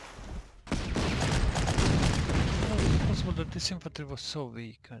 How is it possible that this infantry was so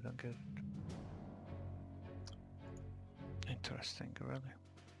weak? I don't get it. Interesting, really.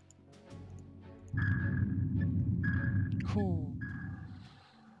 Ooh.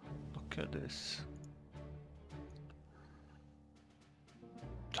 Look at this.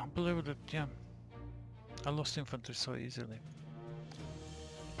 Can't believe that, yeah. I lost infantry so easily.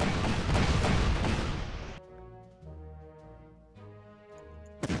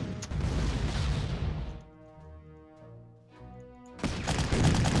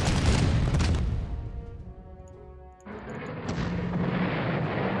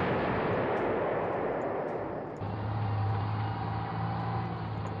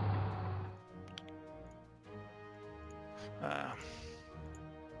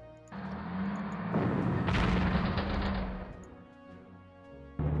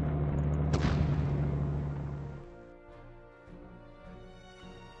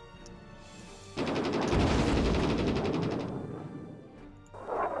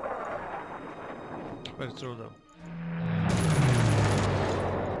 Very true though.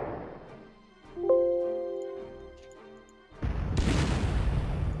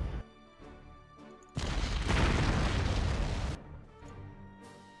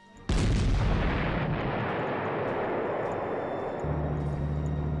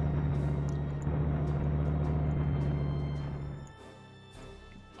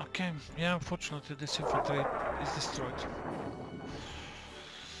 Okay, yeah, unfortunately this infantry is destroyed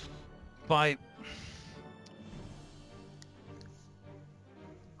by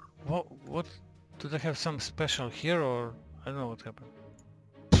what do they have some special here, or I don't know what happened.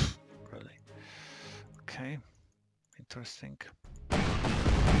 Really? Okay, interesting.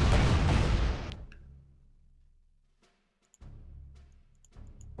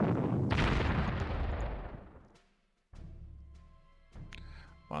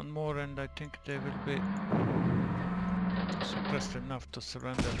 One more and I think they will be suppressed enough to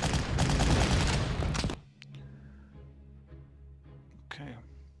surrender. Okay.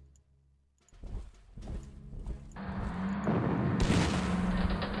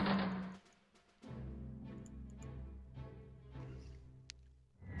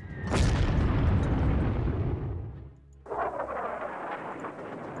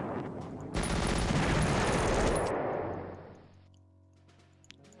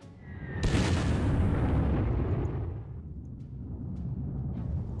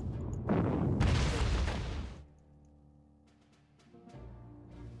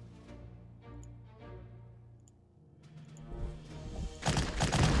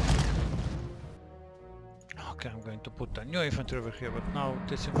 Okay, I'm going to put a new infantry over here, but now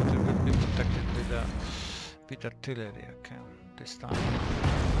this infantry will be protected with artillery. Okay, this time.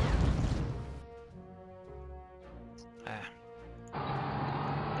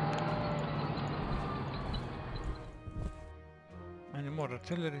 Any more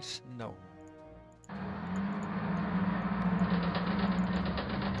artilleries? No.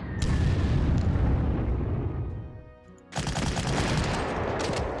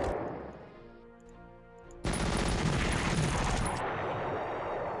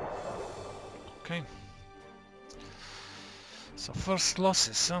 Okay. So first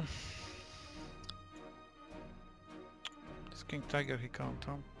losses, huh? This King Tiger he can't,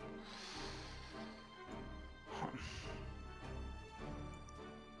 huh?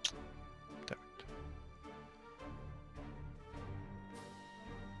 Damn it.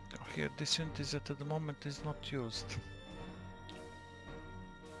 Oh, here this unit is at the moment is not used.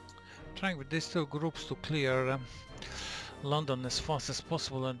 Trying with these two groups to clear London as fast as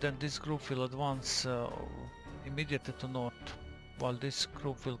possible, and then this group will advance immediately to north, while this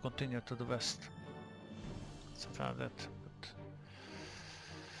group will continue to the west. Something like that. But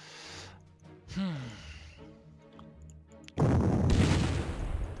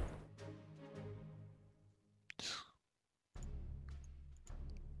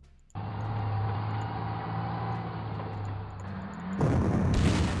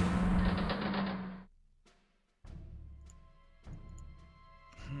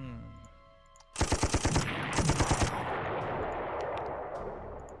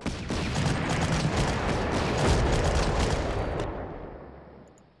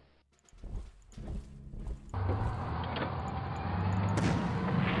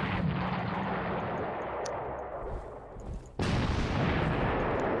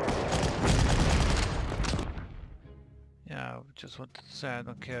just wanted to say I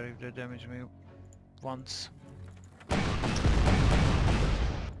don't care if they damage me once.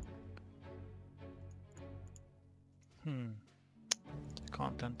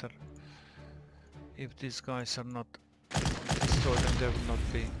 Can't enter. If these guys are not destroyed, then there will not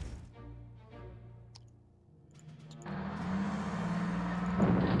be.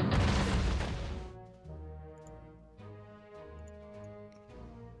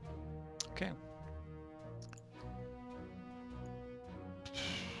 Okay.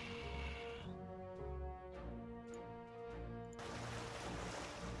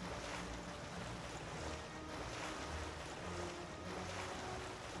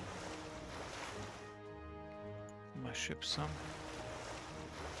 My ship some.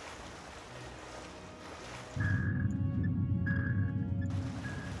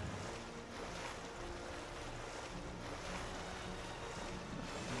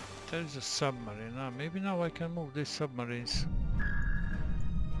 There is a submarine. Maybe now I can move these submarines.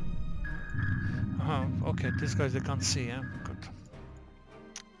 Okay, these guys they can't see, eh? Good.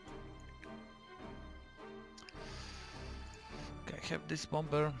 Okay, I have this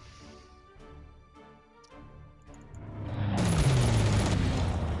bomber.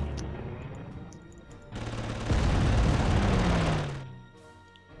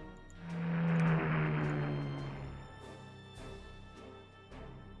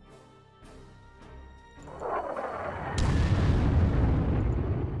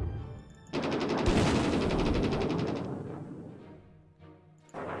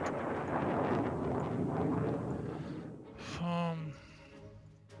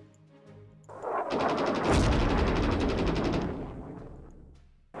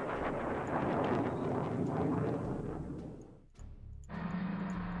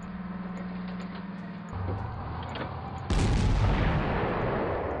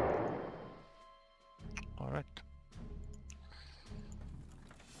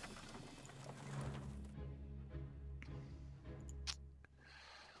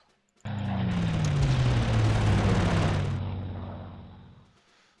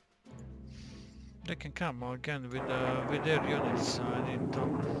 They can come again with their units. I need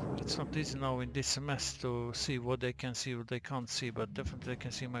to, it's not easy now in this mess to see what they can see, what they can't see, but definitely they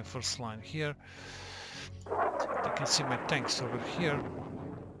can see my first line here. They can see my tanks over here.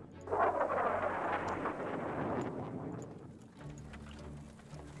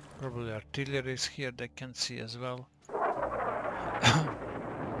 Probably artillery is here, they can see as well.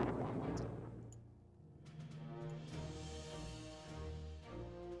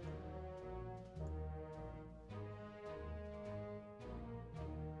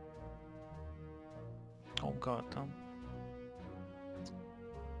 Oh god,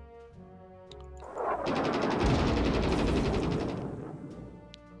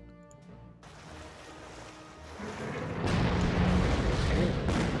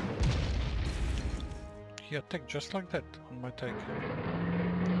 he attacked just like that on my tank.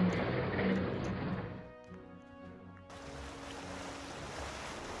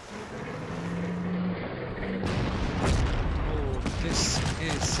 Oh, this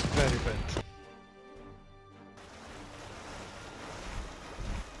is very bad.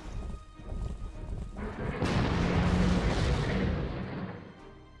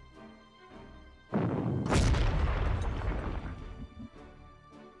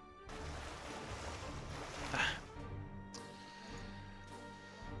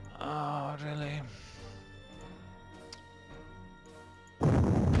 Really?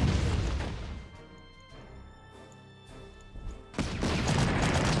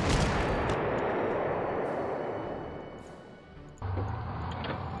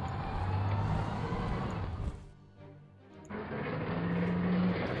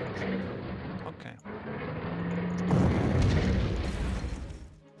 Okay.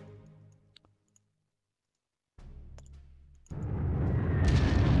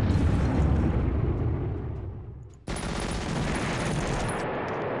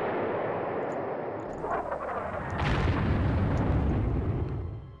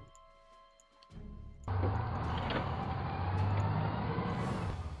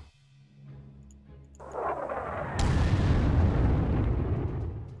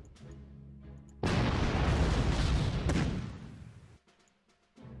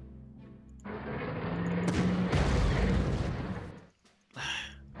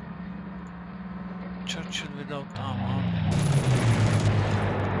 Churchill without armor.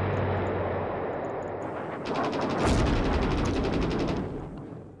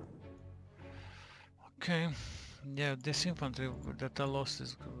 Okay, yeah, this infantry that I lost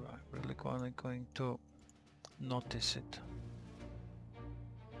is really going to notice it.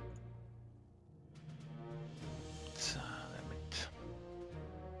 So, damn it.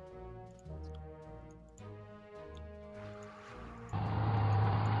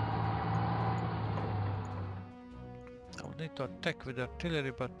 need to attack with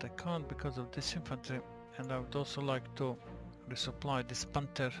artillery, but I can't because of this infantry. And I would also like to resupply this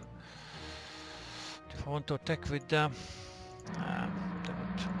Panzer. If I want to attack with damn it.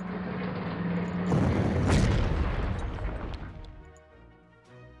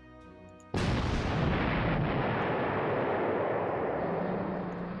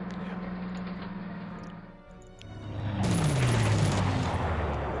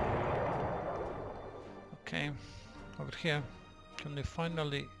 Okay, over here, can we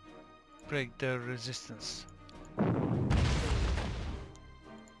finally break their resistance?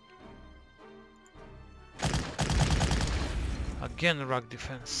 Again, rock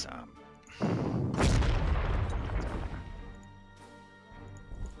defense.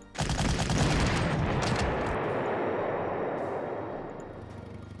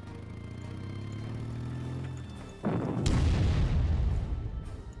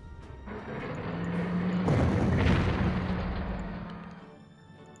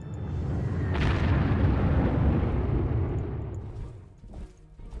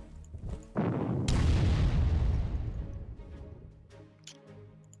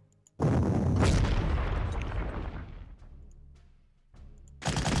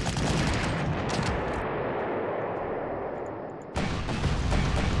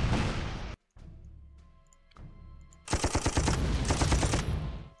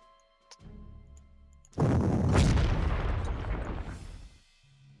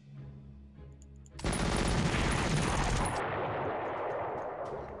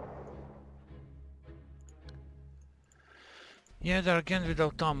 Yeah, they're again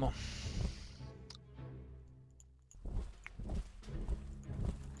without ammo.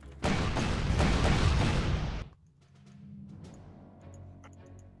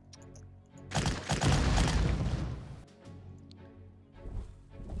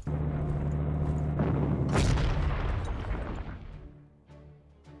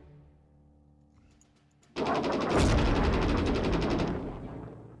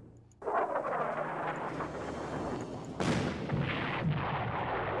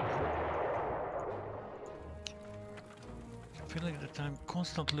 Feeling that I'm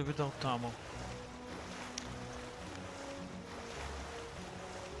constantly without ammo.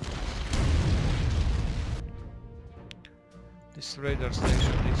 This radar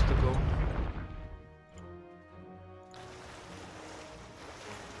station needs to go.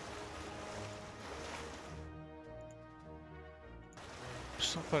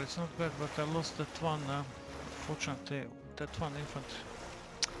 So far it's not bad, but I lost that one, fortunately, that one infantry.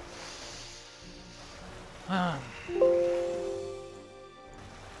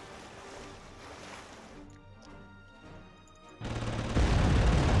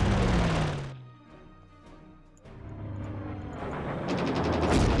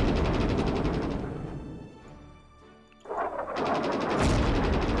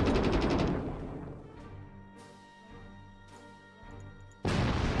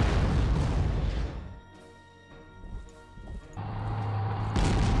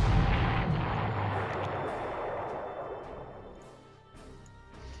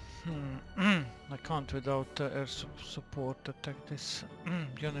 I can't without air support attack this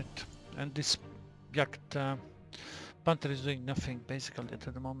unit, and this yacht Panther is doing nothing basically at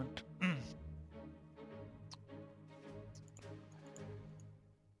the moment.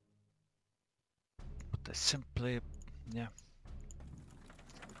 But I simply, yeah.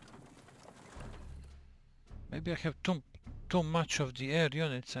 Maybe I have too much of the air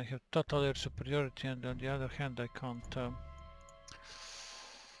units. I have total air superiority, and on the other hand I can't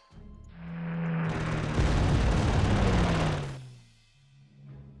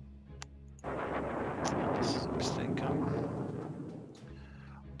this is a mistake. On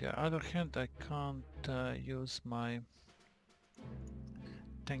the other hand I can't use my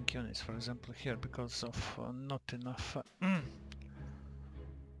tank units, for example, here because of not enough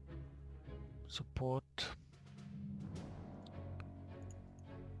support.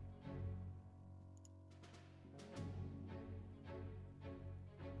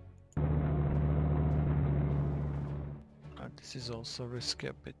 This is also risky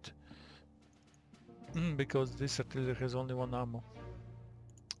a bit because this artillery has only one ammo.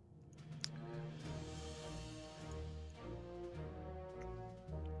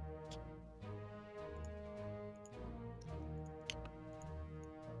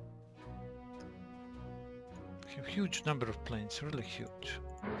 We have huge number of planes, really huge.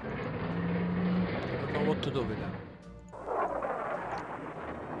 I don't know what to do with them.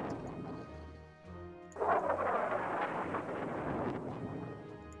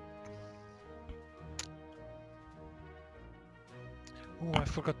 Oh, I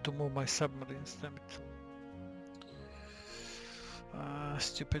forgot to move my submarines, damn it.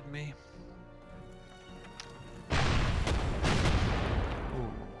 Stupid me. Ooh,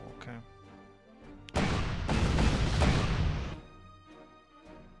 okay.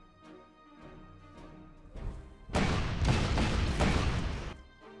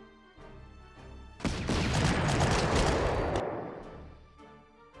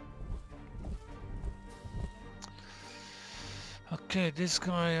 Okay, this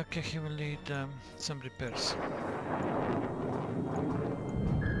guy, okay, he will need some repairs.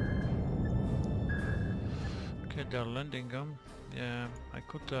 Okay, they're landing them. Yeah, I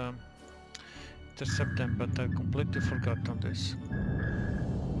could intercept them, but I completely forgot on this.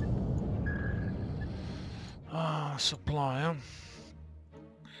 Ah, supply, huh?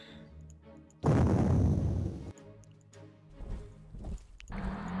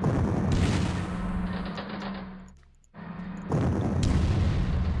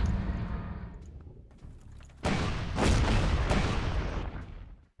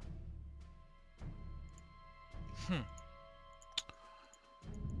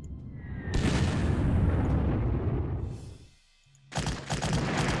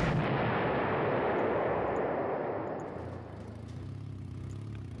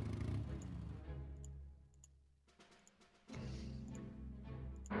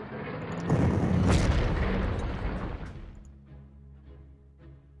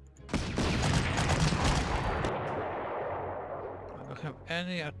 I don't have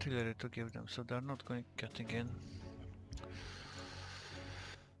any artillery to give them, so they're not going getting in.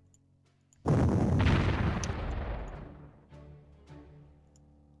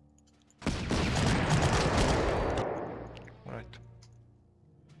 Right.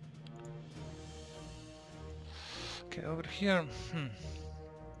 Okay, over here.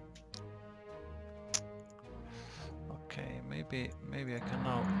 Okay, maybe I can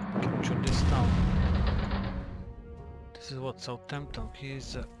now capture this town. This is what Southampton. He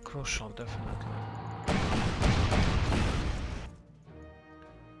is crucial, definitely.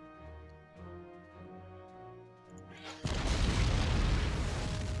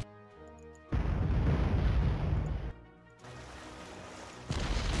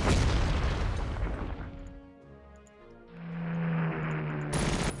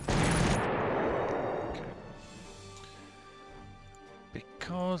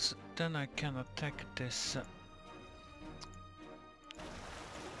 Because then I can attack this.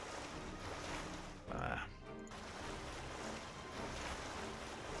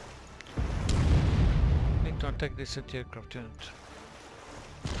 Need to attack this anti-aircraft unit.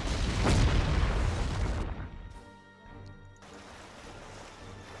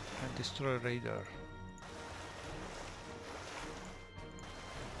 And destroy radar.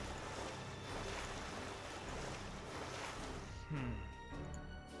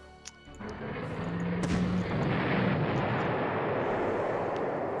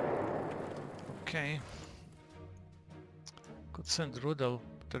 Okay. Could send Rudel.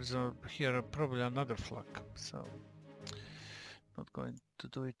 There's here probably another flag, so not going to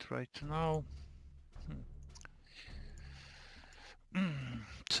do it right now.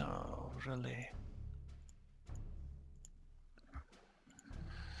 So really,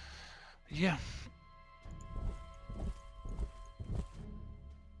 yeah.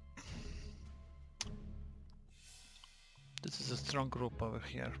 This is a strong group over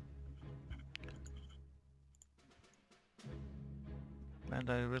here. And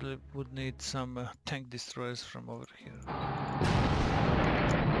I really would need some tank destroyers from over here.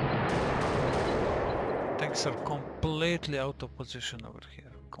 Tanks are completely out of position over here.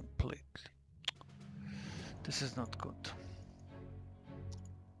 Completely. This is not good.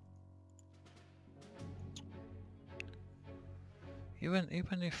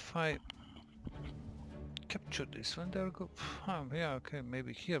 Even if I capture this one, they're good. Yeah, okay,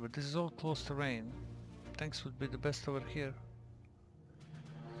 maybe here, but this is all close terrain. Tanks would be the best over here.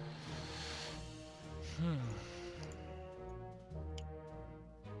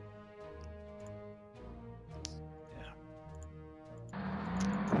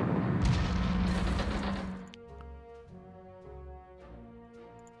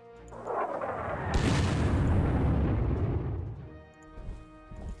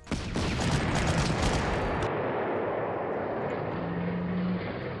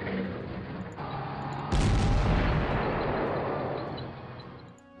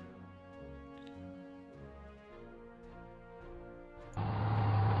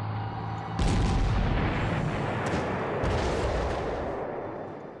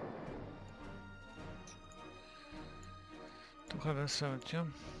 Yeah.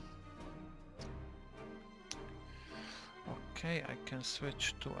 Okay, I can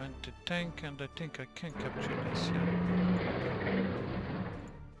switch to anti-tank and I think I can capture this, yeah.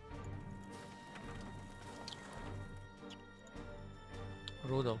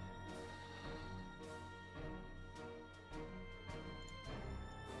 Rudel.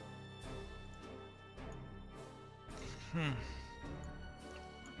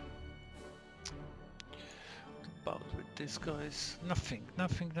 What about with these guys? Nothing. Yeah,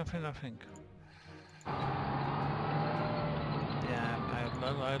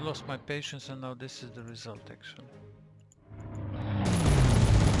 I lost my patience, and now this is the result actually.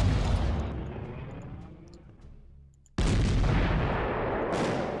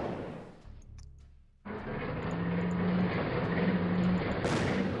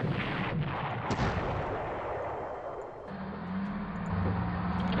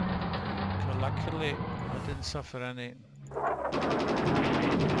 Luckily, I didn't suffer any.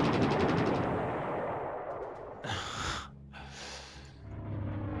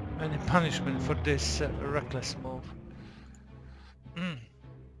 Any punishment for this reckless move.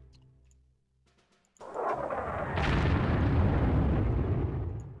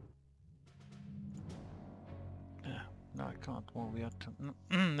 Yeah, no, I can't move yet.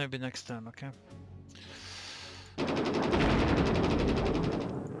 Maybe next time, okay?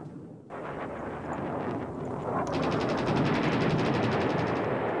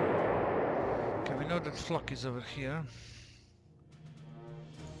 Okay, we know that Flock is over here.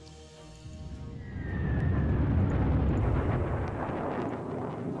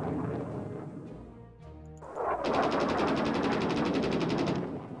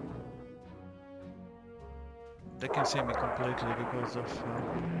 They can see me completely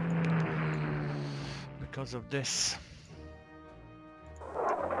because of this.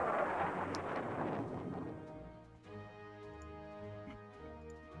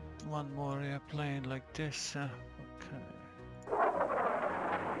 One more airplane like this. Okay.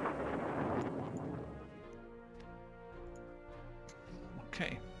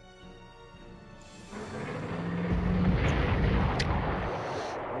 Okay.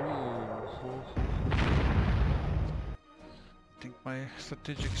 I think my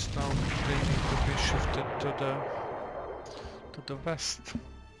strategic style may need to be shifted to the west.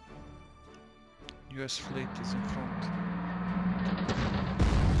 US fleet is in front.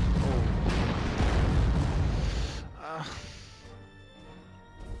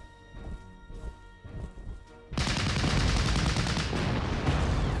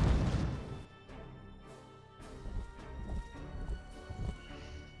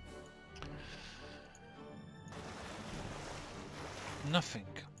 Nothing.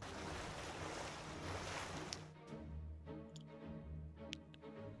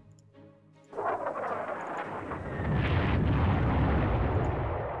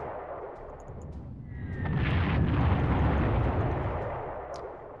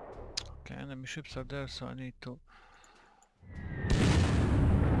 Okay, enemy ships are there, so I need to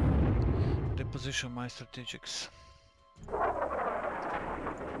reposition my strategics.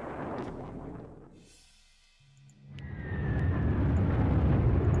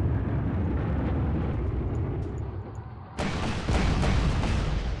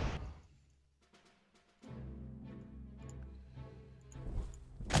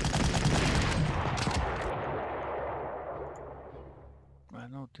 I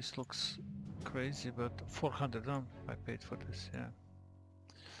know this looks crazy, but 400 I paid for this, yeah.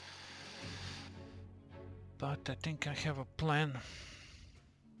 But I think I have a plan.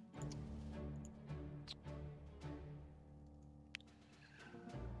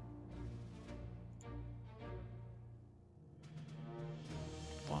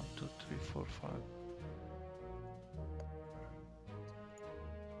 One, two, three, four, five.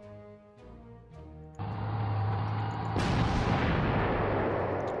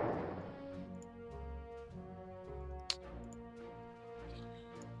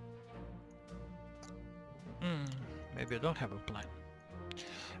 Maybe I don't have a plan.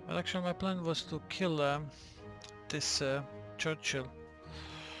 Well, actually my plan was to kill this Churchill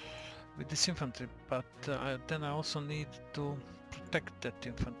with this infantry, but then I also need to protect that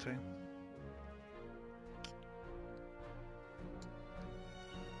infantry.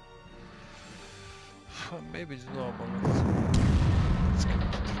 Maybe it's doable. Let's give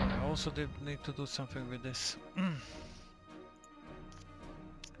it a try. I also did need to do something with this.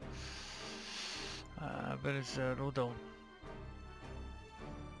 Where is Rudel?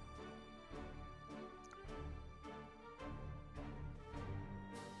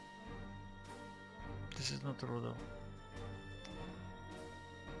 This is not Rudel.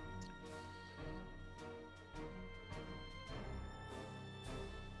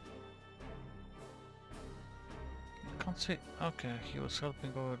 I can't see. Okay, he was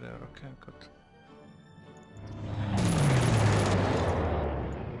helping over there. Okay, good.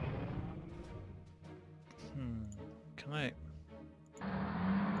 Can I?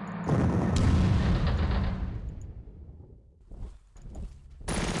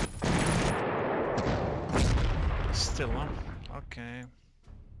 still, huh? Okay.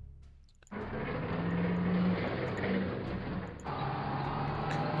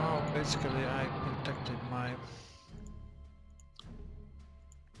 Now basically I protected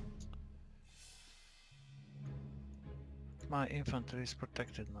my infantry is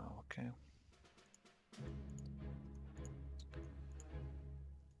protected now, okay.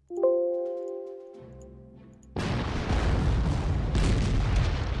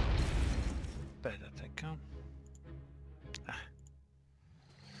 Bad attack, huh?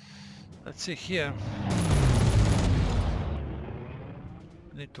 Let's see here.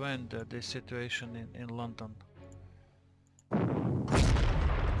 Need to end this situation in London.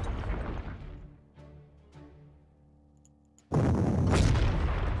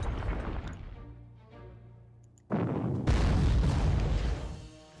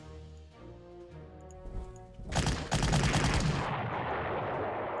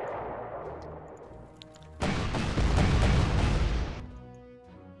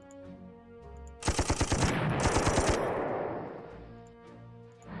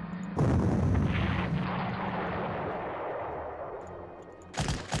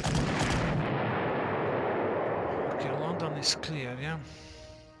 Is clear, yeah?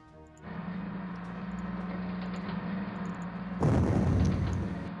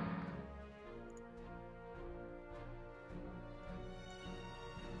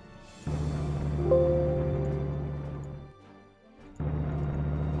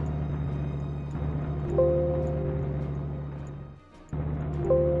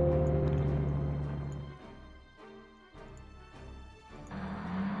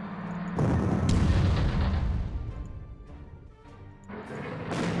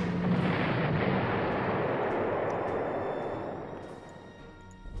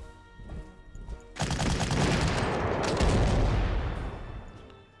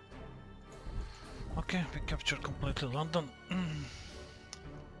 Okay, we captured completely London. And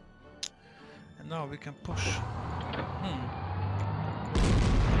now we can push.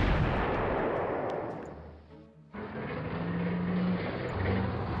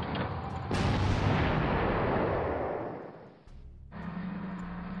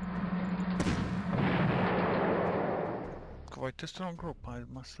 Quite a strong group, I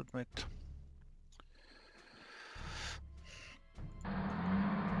must admit.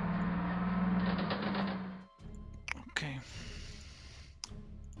 Okay.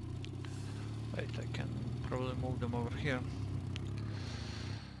 Wait, I can probably move them over here.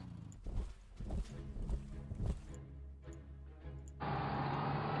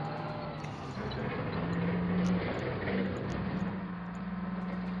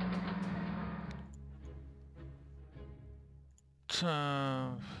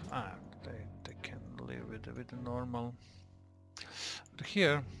 They can live with the normal. But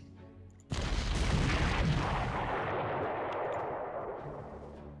here,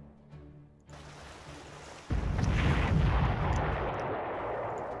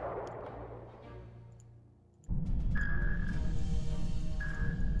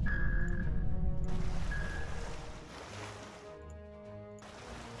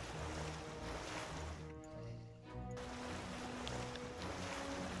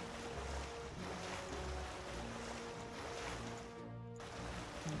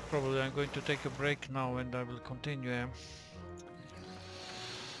 probably I'm going to take a break now and I will continue.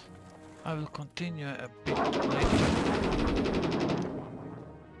 I will continue a bit later.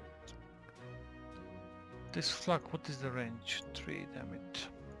 This flak, what is the range? 3, damn it.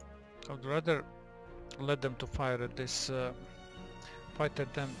 I would rather let them to fire at this fighter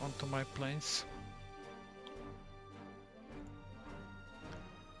than onto my planes.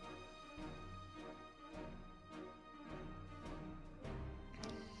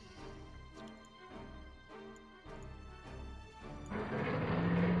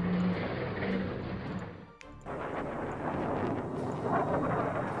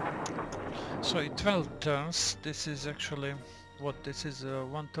 So in 12 turns, this is actually what this is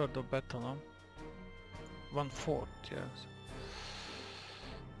 1/3 of battle, no? 1/4, yes.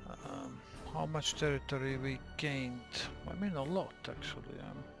 How much territory we gained? I mean a lot actually.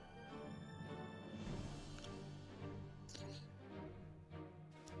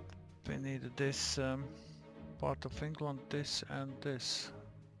 We need this part of England, this and this.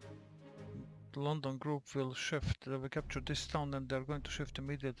 The London group will shift. They will capture this town and they're going to shift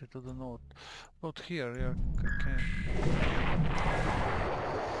immediately to the north. About here, yeah, okay.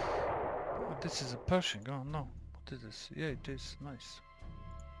 Oh, this is a Pershing, oh no. What is this? Yeah, it is, nice.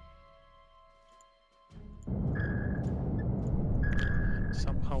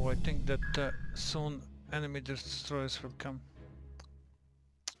 Somehow I think that soon enemy destroyers will come.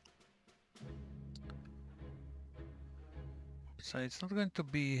 So it's not going to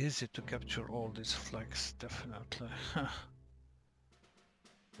be easy to capture all these flags, definitely.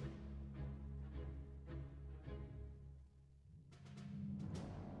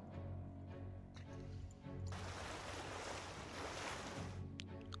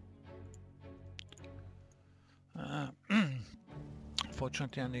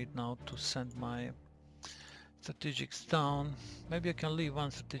 Fortunately, I need now to send my strategics down. Maybe I can leave one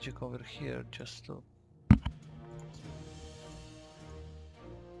strategic over here just to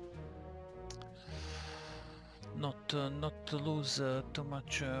not to lose too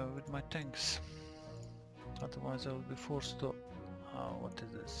much with my tanks. Otherwise, I will be forced to. What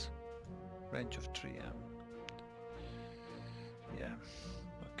is this? Range of 3M. Yeah.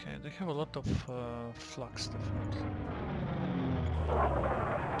 Okay, they have a lot of flux, definitely.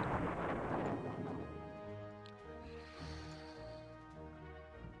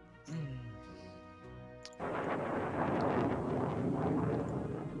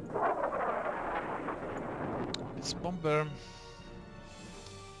 It's bomber.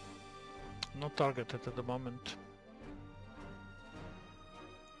 Not targeted at the moment.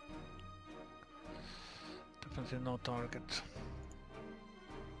 Definitely no target.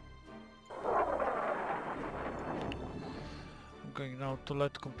 I'm going now to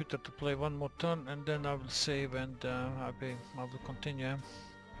let the computer to play one more turn, and then I will save, and I will continue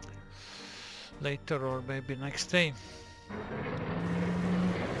later or maybe next day.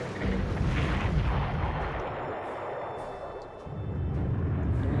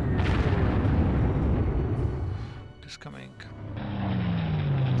 It's coming.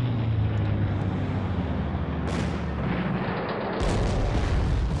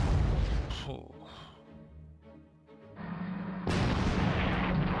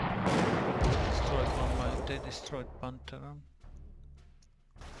 They destroyed Panzer.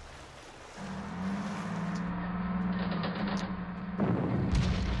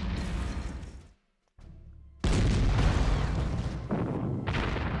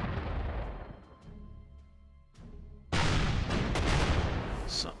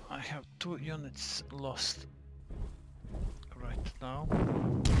 So I have 2 units lost right now.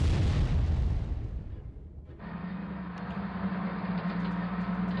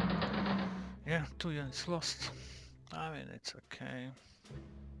 Yeah, 2 units lost. I mean, it's okay.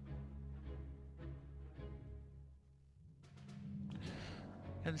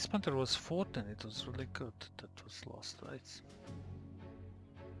 Yeah, this Panther was 14, it was really good. That was lost, right?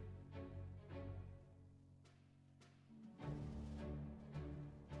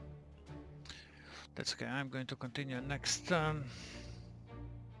 That's okay, I'm going to continue next turn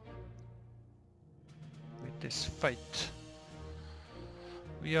with this fight.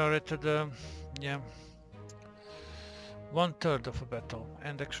 We are at the, yeah, 1/3 of a battle,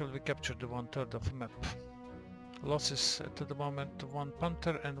 and actually we captured the 1/3 of a map. Losses at the moment, 1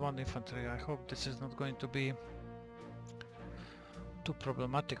 Panther and 1 infantry. I hope this is not going to be too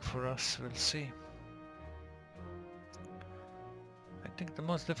problematic for us, we'll see. I think the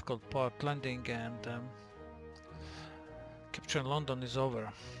most difficult part, landing and capturing London, is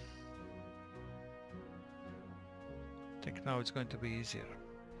over. I think now it's going to be easier.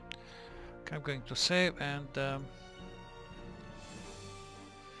 Okay, I'm going to save, and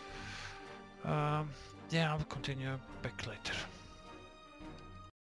yeah, I'll continue back later.